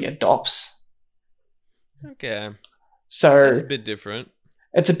actually adopts. Okay. So that's a bit different.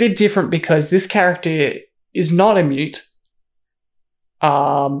 It's a bit different because this character is not a mute.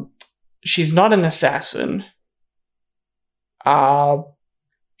 She's not an assassin.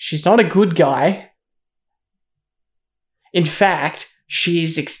 She's not a good guy. In fact,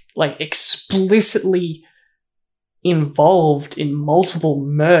 she's explicitly involved in multiple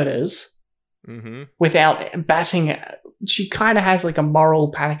murders without batting. She kind of has like a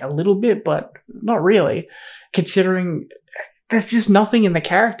moral panic a little bit, but not really, considering there's just nothing in the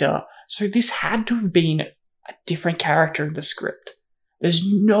character. So this had to have been a different character in the script. There's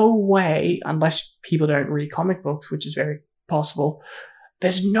no way, unless people don't read comic books, which is very possible,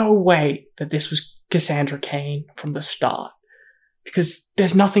 there's no way that this was Cassandra Cain from the start, because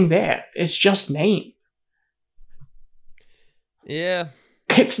there's nothing there. It's just name. Yeah.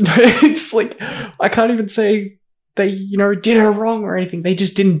 It's like, I can't even say they, did her wrong or anything. They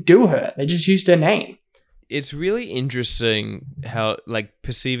just didn't do her. They just used her name. It's really interesting how, like,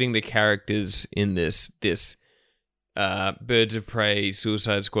 perceiving the characters in this Birds of Prey,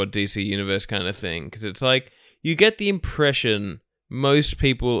 Suicide Squad, DC Universe kind of thing. Because it's like, you get the impression most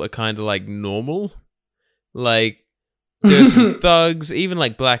people are kind of like normal. Like, there's some thugs, even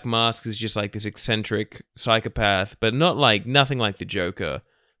like Black Mask is just like this eccentric psychopath, but nothing like the Joker.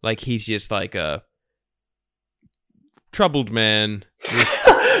 Like, he's just like a troubled man.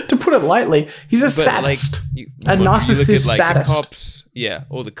 To put it lightly, he's a sadist. Like, a narcissist you look at, like, sadist. The cops,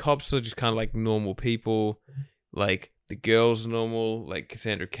 all the cops are just kind of like normal people. Like, the girl's normal, like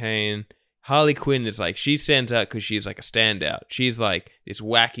Cassandra Cain. Harley Quinn is like, she stands out because she's like a standout. She's like this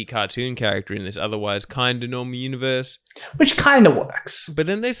wacky cartoon character in this otherwise kind of normal universe. Which kind of works. But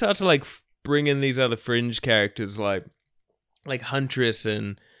then they start to like bring in these other fringe characters like Huntress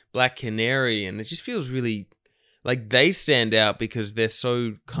and Black Canary, and it just feels really like they stand out because they're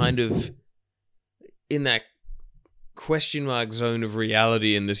so kind of in that question mark zone of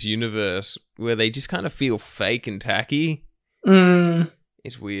reality in this universe where they just kind of feel fake and tacky.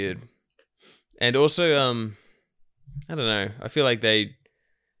 It's weird. And also, I don't know. I feel like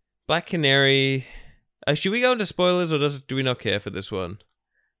Black Canary. Should we go into spoilers, or do we not care for this one?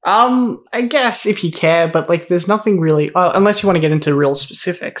 I guess if you care, but like, there's nothing really, unless you want to get into real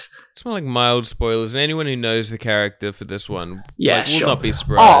specifics. It's more like mild spoilers, and anyone who knows the character for this one, sure, will not be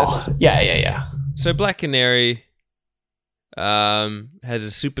surprised. Oh, yeah. So Black Canary, has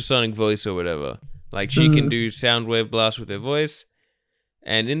a supersonic voice or whatever. Like, she can do sound wave blasts with her voice.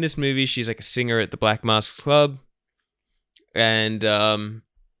 And in this movie, she's like a singer at the Black Masks Club. And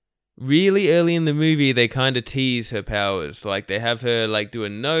really early in the movie, they kind of tease her powers. Like, they have her like do a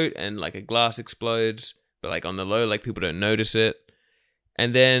note and like a glass explodes, but like on the low, like people don't notice it.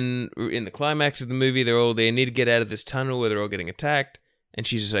 And then in the climax of the movie, they need to get out of this tunnel where they're all getting attacked. And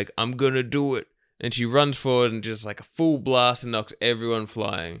she's just like, I'm gonna do it. And she runs forward and just like a full blast and knocks everyone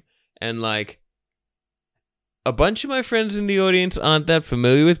flying. And like, a bunch of my friends in the audience aren't that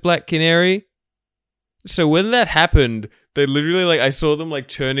familiar with Black Canary. So when that happened, they literally, like, I saw them, like,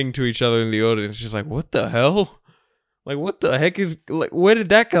 turning to each other in the audience, just like, what the hell? Like, what the heck is, like, where did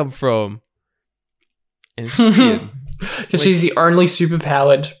that come from? And it's weird. Because she's the only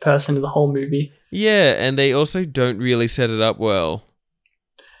superpowered person in the whole movie. Yeah, and they also don't really set it up well.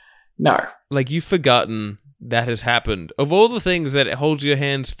 No. Like, you've forgotten that has happened. Of all the things that it holds your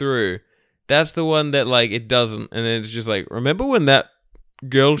hands through, that's the one that, like, it doesn't. And then it's just like, remember when that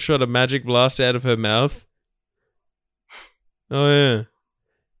girl shot a magic blast out of her mouth? Oh, yeah.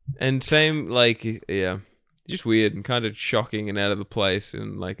 And same, like, yeah. Just weird and kind of shocking and out of the place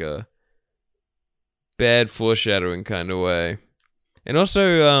in, like, a bad foreshadowing kind of way. And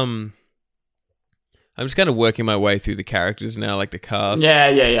also, I'm just kind of working my way through the characters now, like the cast.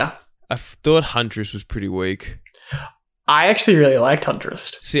 Yeah. I thought Huntress was pretty weak. I actually really liked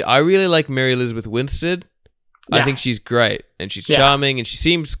Huntress. See, I really like Mary Elizabeth Winstead. Yeah. I think she's great, and she's charming, and she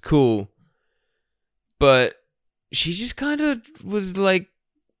seems cool. But she just kind of was like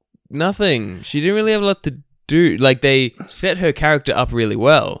nothing. She didn't really have a lot to do. Like, they set her character up really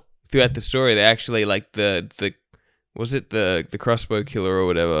well throughout the story. They actually, like, the crossbow killer or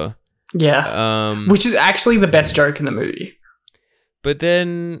whatever. Yeah. Which is actually the best joke in the movie. But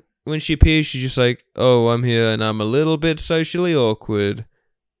then when she appears, she's just like, oh, I'm here and I'm a little bit socially awkward.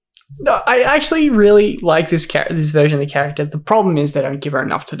 No, I actually really like this version of the character. The problem is they don't give her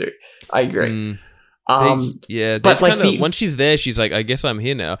enough to do. I agree. But like once she's there, she's like, I guess I'm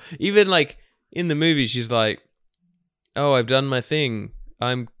here now. Even like in the movie, she's like, oh, I've done my thing.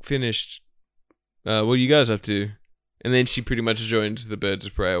 I'm finished. What are you guys up to? And then she pretty much joins the Birds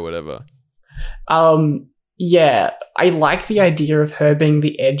of Prey or whatever. Yeah, I like the idea of her being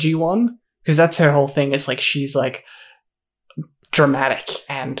the edgy one, because that's her whole thing. It's like, she's like dramatic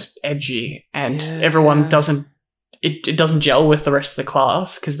and edgy, and everyone doesn't gel with the rest of the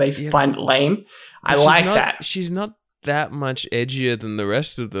class because they find it lame. I like that. She's not that much edgier than the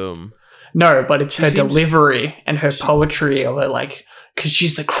rest of them. No, but it's her delivery and her poetry of it, like, because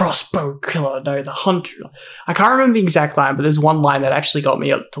she's the crossbow killer, no, the hunter. I can't remember the exact line, but there's one line that actually got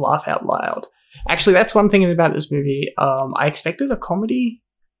me to laugh out loud. Actually, that's one thing about this movie. I expected a comedy.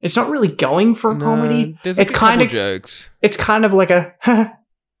 It's not really going for a comedy. There's like it's kind of jokes. It's kind of like a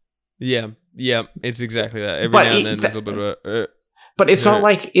yeah, it's exactly that. Every now and then there's a little bit of but it's not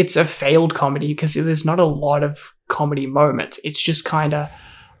like it's a failed comedy, because there's not a lot of comedy moments. It's just kind of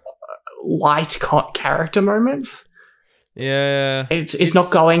light character moments. Yeah. It's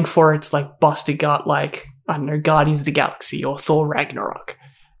not going for its like busted gut, like, I don't know, Guardians of the Galaxy or Thor Ragnarok.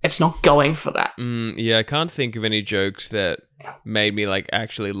 It's not going for that. Yeah, I can't think of any jokes that made me like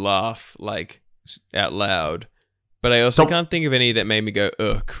actually laugh like out loud. But I also can't think of any that made me go,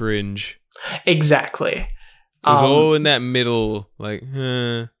 ugh, cringe. Exactly. It was Um, all in that middle, like,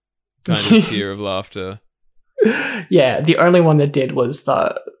 kind of tier of laughter. Yeah, the only one that did was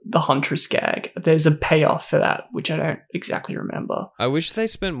the Huntress gag. There's a payoff for that, which I don't exactly remember. I wish they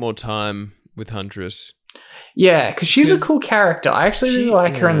spent more time with Huntress. Yeah, because she's a 'Cause cool character. I actually really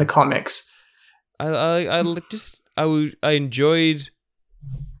like her in the comics. I enjoyed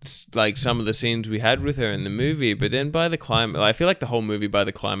like some of the scenes we had with her in the movie, but then by the climax, I feel like the whole movie by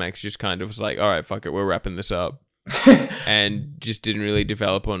the climax just kind of was like, all right, fuck it, we're wrapping this up, and just didn't really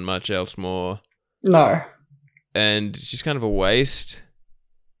develop on much else more. No. And it's just kind of a waste.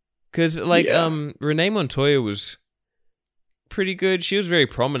 Because, like, Yeah. Renee Montoya was pretty good. She was very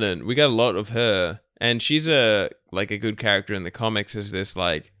prominent. We got a lot of her. And she's a good character in the comics as this,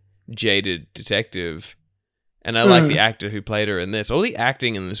 like, jaded detective. And I like the actor who played her in this. All the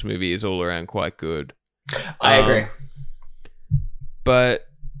acting in this movie is all around quite good. I agree. But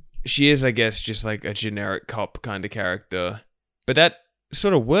she is, I guess, just like a generic cop kind of character. But that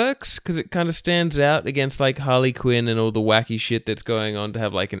sort of works because it kind of stands out against like Harley Quinn and all the wacky shit that's going on to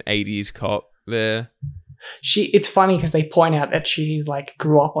have like an 80s cop there. It's funny because they point out that she like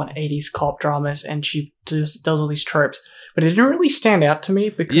grew up on 80s cop dramas and she just does all these tropes, but it didn't really stand out to me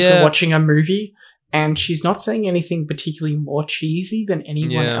because we're watching a movie and she's not saying anything particularly more cheesy than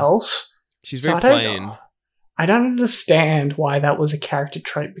anyone else. She's very plain. I don't understand why that was a character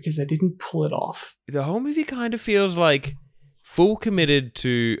trait because they didn't pull it off. The whole movie kind of feels like full committed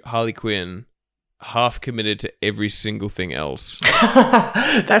to Harley Quinn, half committed to every single thing else.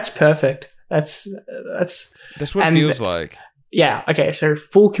 That's perfect. That's what it feels like. Yeah, okay, so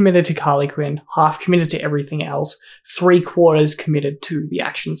full committed to Harley Quinn, half committed to everything else, 3/4 committed to the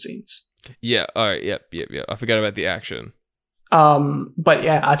action scenes. Yeah, alright, yep. I forgot about the action. But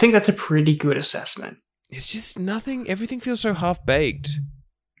yeah, I think that's a pretty good assessment. It's just nothing, everything feels so half-baked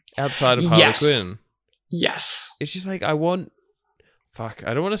outside of Harley Quinn. Yes. It's just like, I don't want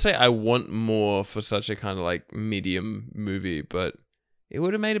to say I want more for such a kind of like medium movie, but it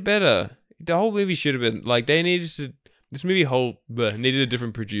would have made it better. The whole movie should have been, like, this movie needed a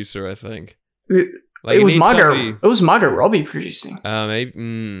different producer, I think. It was Margot Robbie producing.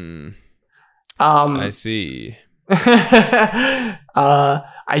 Maybe, I see. I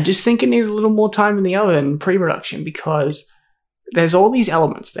just think it needed a little more time in the oven pre-production because there's all these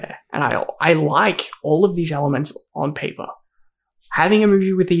elements there, and I like all of these elements on paper. Having a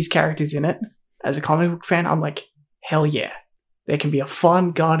movie with these characters in it, as a comic book fan, I'm like, hell yeah. There can be a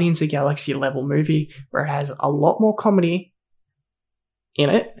fun Guardians of the Galaxy level movie where it has a lot more comedy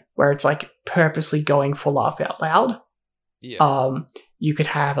in it, where it's like purposely going for laugh out loud. Yeah. You could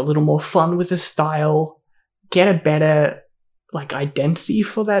have a little more fun with the style, get a better like identity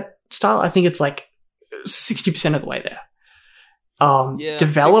for that style. I think it's like 60% of the way there.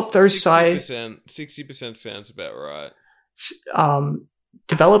 Develop those sides. 60% sounds about right.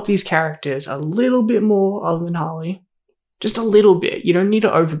 Develop these characters a little bit more other than Harley. Just a little bit. You don't need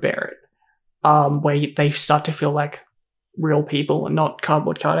to overbear it. Where they start to feel like real people and not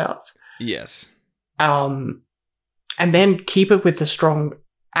cardboard cutouts. Yes. And then keep it with the strong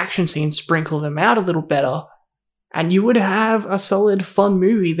action scenes, sprinkle them out a little better, and you would have a solid, fun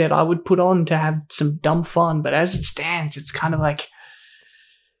movie that I would put on to have some dumb fun. But as it stands, it's kind of like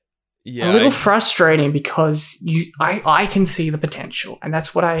a little frustrating because I can see the potential, and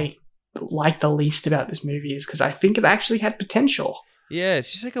that's what I like the least about this movie is because I think it actually had potential. Yeah,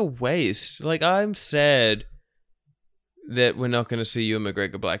 it's just like a waste. Like, I'm sad that we're not going to see Ewan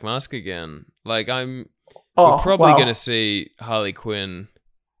McGregor Black Mask again. Like, we're probably going to see Harley Quinn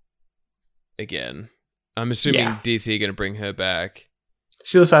again. I'm assuming DC are going to bring her back.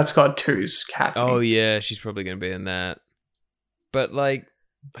 Suicide Squad 2's happening. Oh, yeah, she's probably going to be in that. But, like,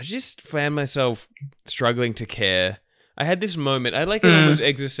 I just found myself struggling to care. I had this moment, I had like an almost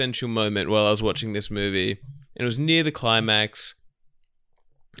existential moment while I was watching this movie, and it was near the climax,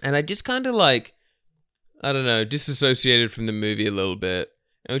 and I just kind of like, I don't know, disassociated from the movie a little bit.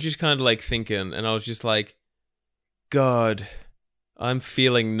 I was just kind of like thinking, and I was just like, God, I'm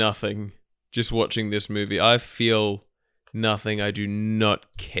feeling nothing just watching this movie. I feel nothing. I do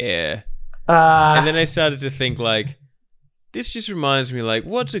not care. And then I started to think like, this just reminds me, like,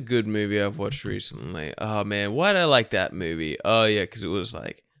 what's a good movie I've watched recently? Oh, man, why did I like that movie? Oh, yeah, because it was,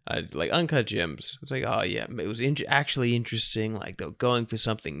 like, Uncut Gems. It's like, oh, yeah, it was actually interesting. Like, they were going for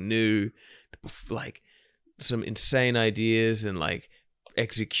something new, like, some insane ideas and, like,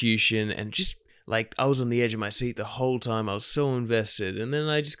 execution. And just, like, I was on the edge of my seat the whole time. I was so invested. And then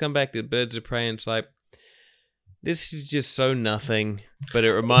I just come back to Birds of Prey and it's like, this is just so nothing. But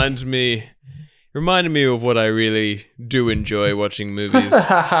it reminded me of what I really do enjoy watching movies.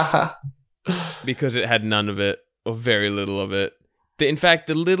 because it had none of it or very little of it. In fact,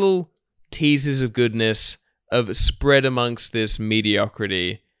 the little teasers of goodness of spread amongst this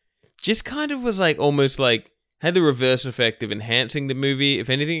mediocrity just kind of was like almost like had the reverse effect of enhancing the movie. If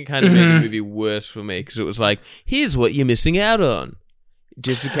anything, it kind of made the movie worse for me because it was like, here's what you're missing out on.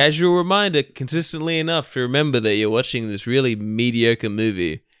 Just a casual reminder, consistently enough to remember that you're watching this really mediocre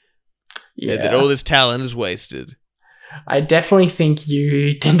movie. Yeah. That all this talent is wasted. I definitely think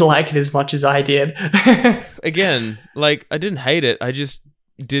you didn't like it as much as I did. Again, like, I didn't hate it. I just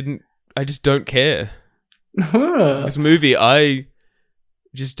don't care. This movie, I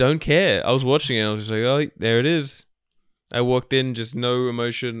just don't care. I was watching it, and I was just like, oh, there it is. I walked in, just no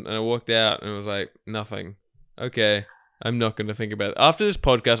emotion, and I walked out, and it was like, nothing. Okay, I'm not going to think about it. After this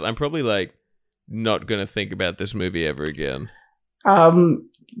podcast, I'm probably, like, not going to think about this movie ever again.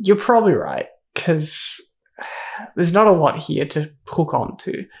 You're probably right, because there's not a lot here to hook on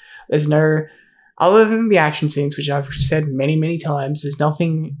to. There's no, other than the action scenes, which I've said many, many times, there's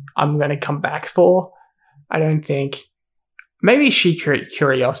nothing I'm going to come back for. I don't think. Maybe sheer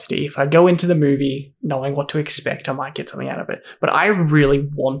curiosity. If I go into the movie knowing what to expect, I might get something out of it. But I really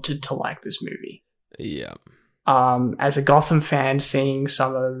wanted to like this movie. Yeah. As a Gotham fan, seeing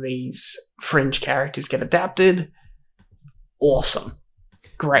some of these fringe characters get adapted, awesome.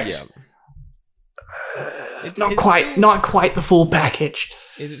 Great. Yeah. Not quite the full package.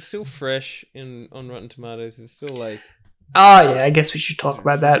 Is it still fresh on Rotten Tomatoes? It's still like... Oh, yeah, I guess we should talk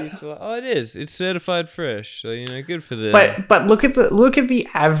about that. Oh, it is. It's certified fresh, so good for them. But look at the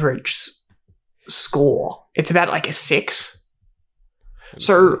average score. It's about like a 6.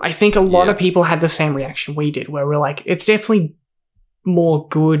 So I think a lot of people had the same reaction we did, where we're like, it's definitely more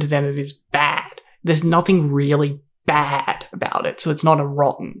good than it is bad. There's nothing really bad about it, so it's not a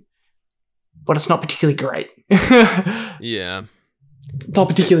rotten, but it's not particularly great. Yeah. Not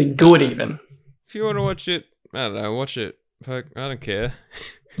particularly good, even. If you want to watch it, I don't know, watch it. Fuck, I don't care.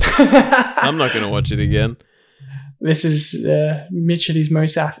 I'm not going to watch it again. This is Mitch at his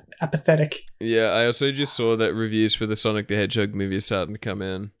most apathetic. Yeah, I also just saw that reviews for the Sonic the Hedgehog movie are starting to come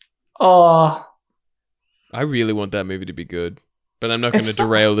in. Oh. I really want that movie to be good, but I'm not going to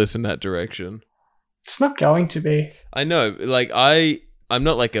derail this in that direction. It's not going to be. I know, like, I'm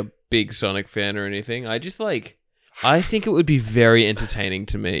not like a big Sonic fan or anything. I just like... I think it would be very entertaining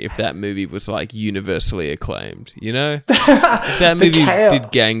to me if that movie was like universally acclaimed, you know? If that movie did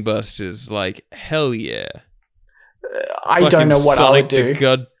gangbusters, like, hell yeah. I don't know what I would do. The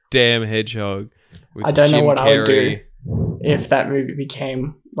goddamn Hedgehog. I don't know what I would do if that movie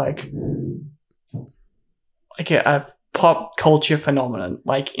became like a pop culture phenomenon,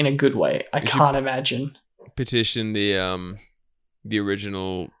 like in a good way. I can't imagine. Petition the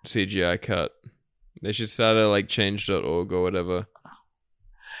original CGI cut. They should start at like change.org or whatever.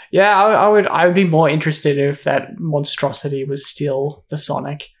 Yeah, I would be more interested if that monstrosity was still the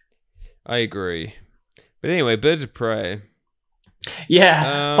Sonic. I agree. But anyway, Birds of Prey.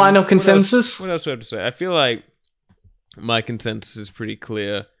 Yeah, final consensus? What else do I have to say? I feel like my consensus is pretty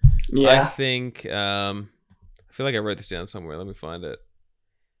clear. Yeah. I think, I feel like I wrote this down somewhere. Let me find it.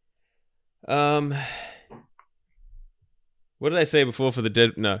 What did I say before for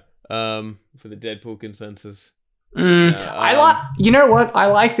the for the Deadpool consensus? I like. You know what? I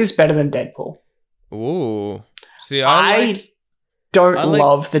like this better than Deadpool. Ooh. See, I don't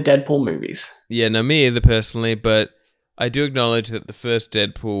love the Deadpool movies. Yeah, no, me either personally, but I do acknowledge that the first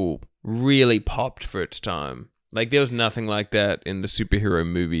Deadpool really popped for its time. Like, there was nothing like that in the superhero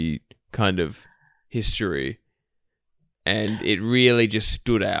movie kind of history. And it really just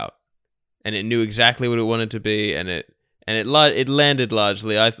stood out. And it knew exactly what it wanted to be, and it landed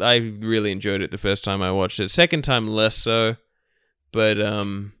largely. I really enjoyed it the first time I watched it. Second time, less so. But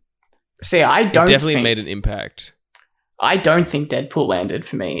see, I don't it definitely made an impact. I don't think Deadpool landed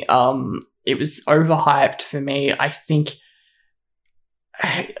for me. It was overhyped for me. I think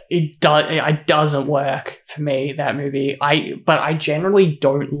it doesn't work for me, that movie. But I generally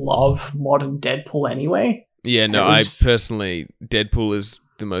don't love modern Deadpool anyway. Yeah, no, I personally, Deadpool is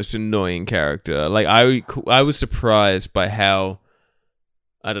the most annoying character. Like, I was surprised by how,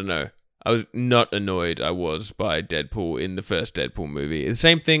 I don't know, I was not annoyed I was by Deadpool in the first Deadpool movie. The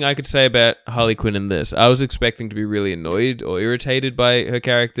same thing I could say about Harley Quinn in this. I was expecting to be really annoyed or irritated by her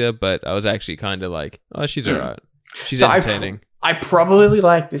character, but I was actually kind of like, oh, she's alright. She's entertaining. I probably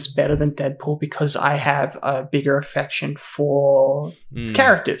like this better than Deadpool because I have a bigger affection for the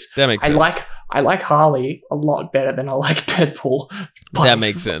characters. That makes sense. I like Harley a lot better than I like Deadpool. That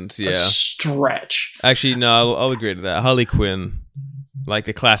makes sense, yeah. A stretch. Actually, no, I'll agree to that. Harley Quinn, like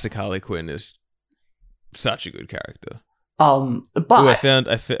the classic Harley Quinn, is such a good character. But Ooh,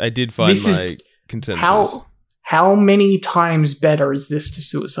 I did find this my is consensus. how many times better is this to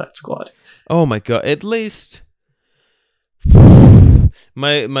Suicide Squad? Oh my god! At least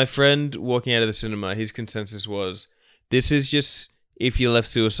my friend walking out of the cinema, his consensus was, this is just if you left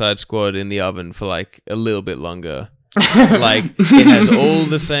Suicide Squad in the oven for like a little bit longer. Like it has all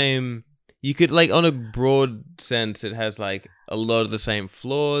the same. You could like on a broad sense, it has like a lot of the same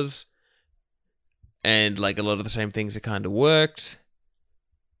flaws, and like a lot of the same things that kind of worked.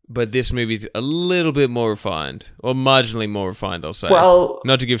 But this movie's a little bit more refined, or marginally more refined, I'll say. Well,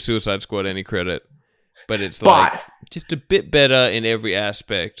 Not to give Suicide Squad any credit, but it's like just a bit better in every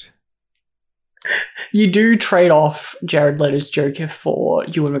aspect. you do trade off Jared Leto's Joker for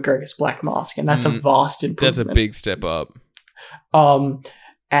Ewan McGregor's Black Mask, and that's a vast improvement. That's a big step up.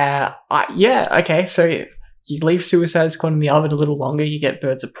 Okay, so you leave Suicide Squad in the oven a little longer, you get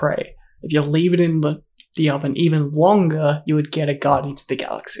Birds of Prey. If you leave it in the oven even longer, you would get a Guardians of the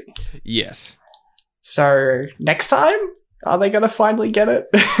Galaxy. Yes. So next time, are they going to finally get it?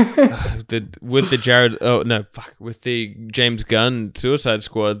 With the James Gunn Suicide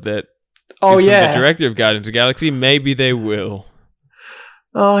Squad that oh is yeah, from the director of Guardians of the Galaxy, maybe they will.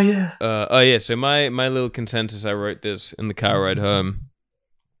 Oh yeah. So my little consensus, I wrote this in the car ride home.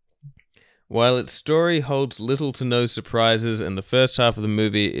 While its story holds little to no surprises and the first half of the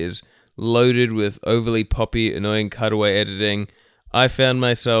movie is loaded with overly poppy, annoying cutaway editing, I found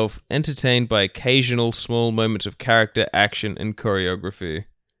myself entertained by occasional small moments of character, action, and choreography.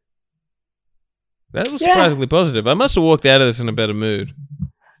 That was surprisingly positive. I must have walked out of this in a better mood.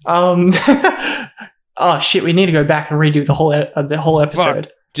 Oh shit! We need to go back and redo the whole episode.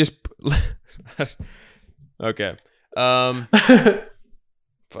 Fuck. Just okay. Fuck.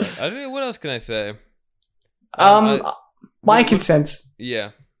 I don't know. What else can I say? My consensus.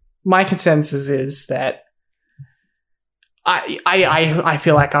 Yeah. My consensus is that I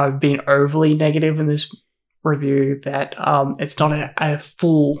feel like I've been overly negative in this review. That it's not a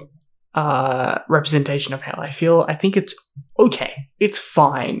full representation of how I feel. I think it's okay. It's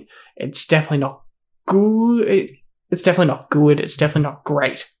fine. It's definitely not good. It's definitely not good. It's definitely not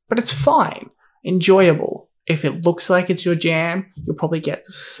great. But it's fine. Enjoyable. If it looks like it's your jam, you'll probably get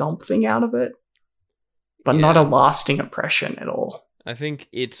something out of it. But not a lasting impression at all. I think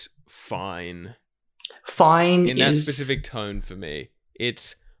it's fine. Fine in that specific tone for me.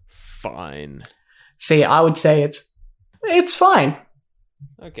 It's fine. See, I would say it's fine.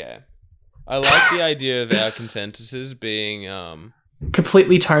 Okay. I like the idea of our consensuses being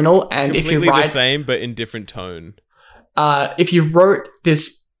completely tonal, and completely if you write the same but in different tone. If you wrote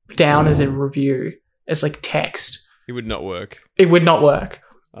this down as a review, as like text, it would not work. It would not work.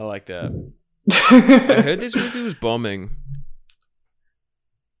 I like that. I heard this movie was bombing.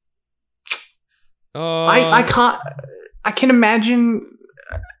 Oh, I can imagine.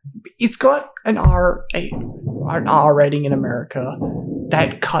 It's got an R rating in America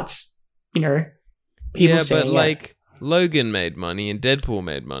that cuts, people saying, but like Logan made money and Deadpool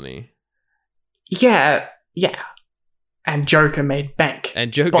made money. Yeah, and Joker made bank.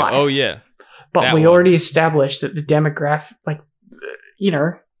 And Joker, but we already established that the demographic,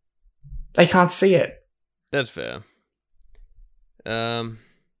 they can't see it. That's fair.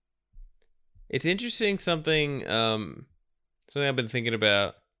 It's interesting something I've been thinking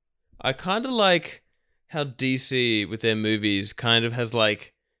about. I kind of like how DC with their movies kind of has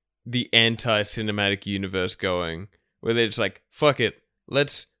like the anti-cinematic universe going, where they're just like, fuck it,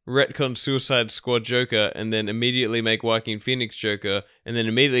 let's retcon Suicide Squad Joker and then immediately make Joaquin Phoenix Joker and then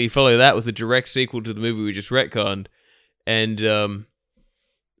immediately follow that with a direct sequel to the movie we just retconned, and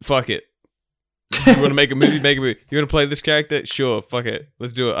fuck it. You want to make a movie? Make a movie. You want to play this character? Sure, fuck it.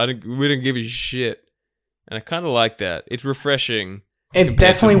 Let's do it. We don't give a shit. And I kind of like that. It's refreshing. It's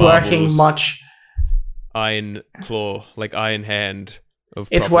definitely working much. Iron Claw, like Iron Hand of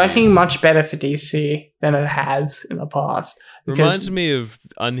It's properties. working much better for DC than it has in the past. Reminds me of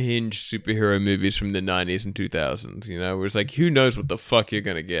unhinged superhero movies from the 90s and 2000s, where it's like, who knows what the fuck you're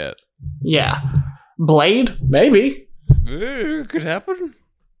going to get. Yeah. Blade? Maybe. Could happen.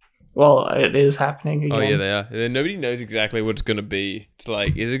 Well, it is happening again. Oh, yeah, they are. And then nobody knows exactly what it's going to be. It's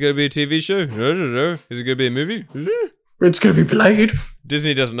like, is it going to be a TV show? No, no, no. Is it going to be a movie? It's going to be Blade.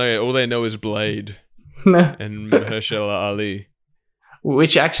 Disney doesn't know yet. All they know is Blade. And Mahershala Ali.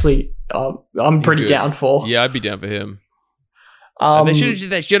 Which actually, I'm pretty down for. Yeah, I'd be down for him.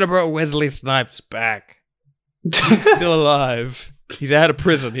 They should have brought Wesley Snipes back. He's still alive. He's out of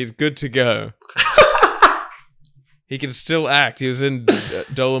prison. He's good to go. He can still act. He was in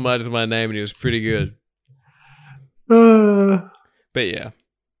Dolomite Is My Name, and he was pretty good. But yeah.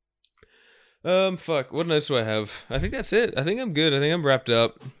 Fuck. What notes do I have? I think that's it. I think I'm good. I think I'm wrapped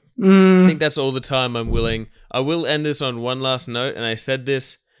up. I Mm, think that's all the time I'm willing. I will end this on one last note, and I said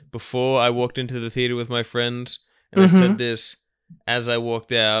this before I walked into the theater with my friends, and I said this as I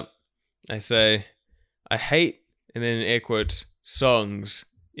walked out. I say, I hate, and then in air quotes, songs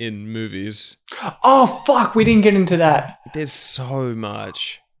in movies. oh fuck, we didn't get into that. There's so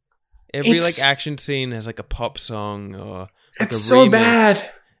much. Every It's- like action scene has like a pop song or like It's a so remix.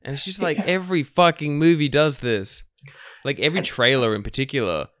 bad. And it's just like every fucking movie does this. Like every trailer in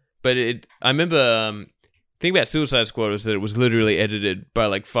particular. But I remember, the thing about Suicide Squad was that it was literally edited by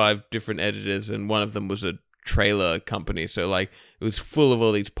like 5 different editors, and one of them was a trailer company. So like it was full of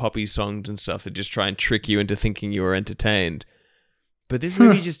all these poppy songs and stuff that just try and trick you into thinking you were entertained. But this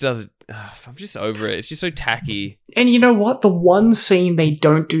movie just does it. I'm just over it. It's just so tacky. And you know what? The one scene they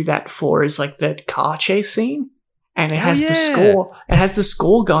don't do that for is like the car chase scene. And it has the score. It has the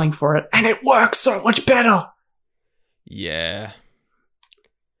score going for it. And it works so much better. Yeah.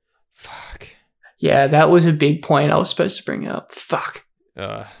 Fuck. Yeah, that was a big point I was supposed to bring up. Fuck.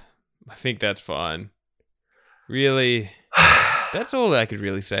 I think that's fine. Really, that's all I could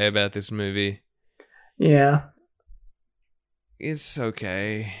really say about this movie. Yeah. It's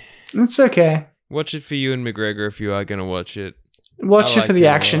okay. It's okay. Watch it for Ewan McGregor if you are going to watch it. Watch I it for liked the it a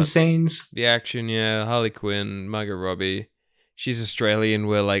action lot. scenes. The action, yeah. Harley Quinn, Margot Robbie. She's Australian.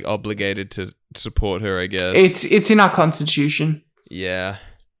 We're like obligated to support her, I guess. It's in our constitution. Yeah.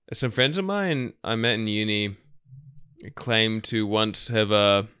 Some friends of mine I met in uni claim to once have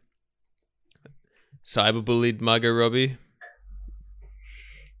cyberbullied Margot Robbie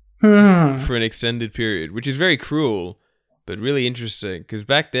Hmm. for an extended period, which is very cruel, but really interesting. Because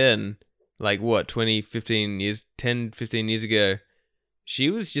back then, like what, 10, 15 years ago, she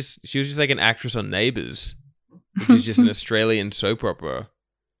was just like an actress on Neighbours, which is just an Australian soap opera.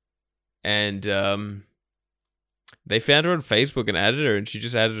 And they found her on Facebook and added her, and she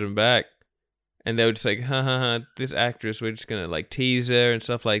just added them back. And they were just like, ha ha ha, this actress, we're just gonna like tease her and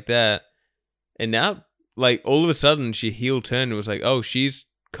stuff like that. And now, like, all of a sudden, she heel turned and was like, oh, she's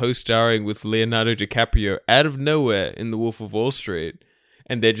co-starring with Leonardo DiCaprio out of nowhere in The Wolf of Wall Street.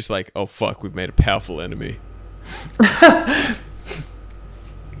 And they're just like, oh fuck, we've made a powerful enemy.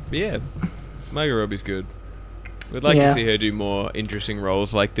 But yeah, Margot Robbie's good. We'd like Yeah. to see her do more interesting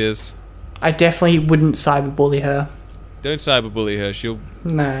roles like this. I definitely wouldn't cyberbully her. Don't cyberbully her, she'll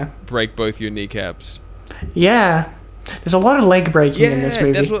No. break both your kneecaps. Yeah. There's a lot of leg breaking in this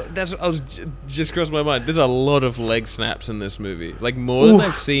movie. that's what I was just crossed my mind. There's a lot of leg snaps in this movie, like more than Oof.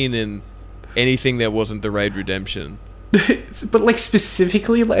 I've seen in anything that wasn't The Raid Redemption. But like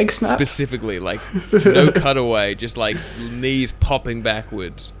specifically leg snaps? Specifically, like no cutaway, just like knees popping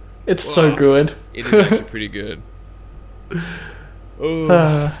backwards. It's so good. It is actually pretty good.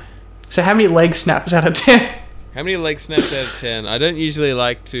 Oh. So how many leg snaps out of 10? How many leg snaps out of 10? I don't usually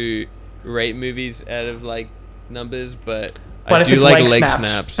like to rate movies out of like numbers, but I if do it's like leg leg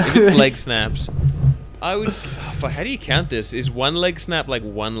snaps. snaps. If it's leg snaps, I would. How do you count this? Is one leg snap like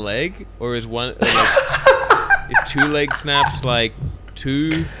one leg, or is is 2 leg snaps like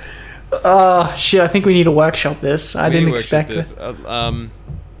 2? Oh shit, I think we need to workshop this. I didn't expect it.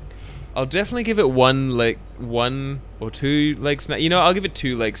 I'll definitely give it 1 or 2 leg snaps. You know, I'll give it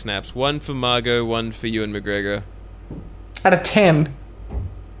 2 leg snaps. 1 for Margot, 1 for Ewan McGregor. Out of 10.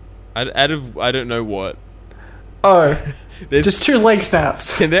 Out of I don't know what. Oh. There's, Just 2 leg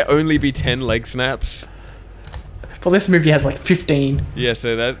snaps. can there only be 10 leg snaps? Well, this movie has like 15. Yeah,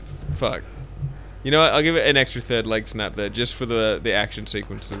 so that's fuck. You know what? I'll give it an extra 3rd leg snap there, just for the action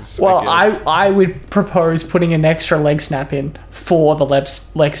sequences. Well, guess. I would propose putting an extra leg snap in for the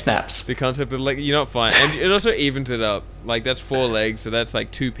leg snaps. The concept of leg, you're not fine, and it also evens it up. Like that's 4 legs, so that's like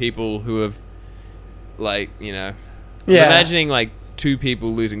 2 people who have, like, you know, Yeah. I'm imagining like 2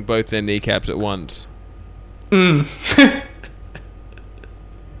 people losing both their kneecaps at once.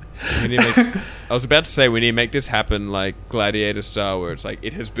 We need to make, I was about to say we need to make this happen like Gladiator style, where it's like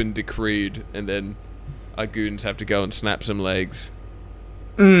it has been decreed, and then our goons have to go and snap some legs.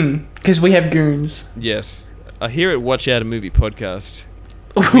 Because we have goons. Yes, here at Watch Out a Movie podcast,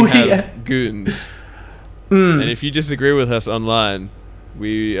 we have goons, and if you disagree with us online,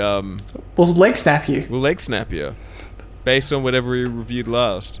 we We'll leg snap you. will leg snap you based on whatever we reviewed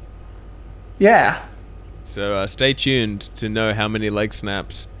last. Yeah. So stay tuned to know how many leg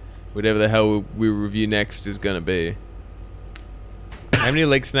snaps whatever the hell we review next is going to be. How many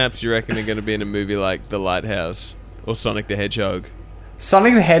leg snaps do you reckon are going to be in a movie like The Lighthouse or Sonic the Hedgehog?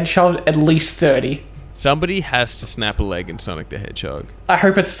 Sonic the Hedgehog, at least 30. Somebody has to snap a leg in Sonic the Hedgehog. I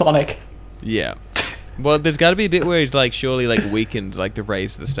hope it's Sonic. Yeah. Well, there's got to be a bit where he's like surely like weakened, like to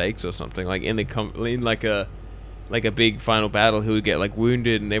raise the stakes or something. Like in like a big final battle, he would get like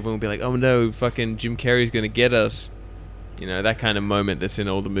wounded, and everyone would be like, "Oh no, fucking Jim Carrey's gonna get us." You know, that kind of moment that's in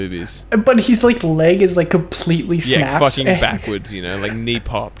all the movies. But his like leg is like completely Yeah, snapped. fucking backwards. You know, like knee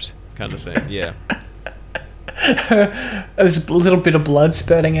popped kind of thing. Yeah. There's a little bit of blood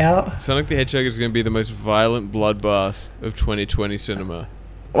spurting out. Sonic the Hedgehog is going to be the most violent bloodbath of 2020 cinema.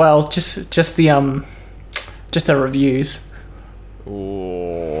 Well, just the reviews.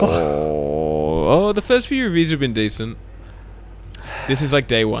 Oh, the first few reviews have been decent. This is like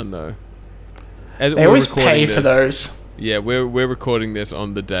day one though. As They always pay for those. Yeah, we're recording this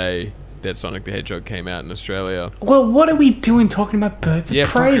on the day that Sonic the Hedgehog came out in Australia. Well, what are we doing talking about Birds of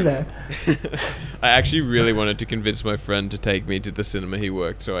Prey then? I actually really wanted to convince my friend to take me to the cinema he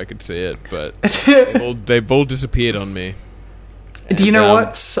worked so I could see it, but they've all disappeared on me. Do you know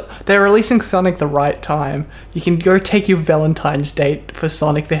what? They're releasing Sonic the right time. You can go take your Valentine's date for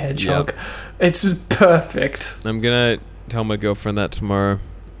Sonic the Hedgehog. Yep. It's perfect. I'm gonna tell my girlfriend that tomorrow.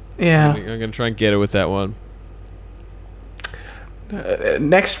 Yeah. I'm gonna try and get her with that one.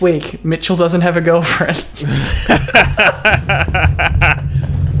 Next week, Mitchell doesn't have a girlfriend.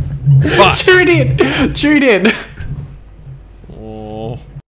 Fuck. Tune in.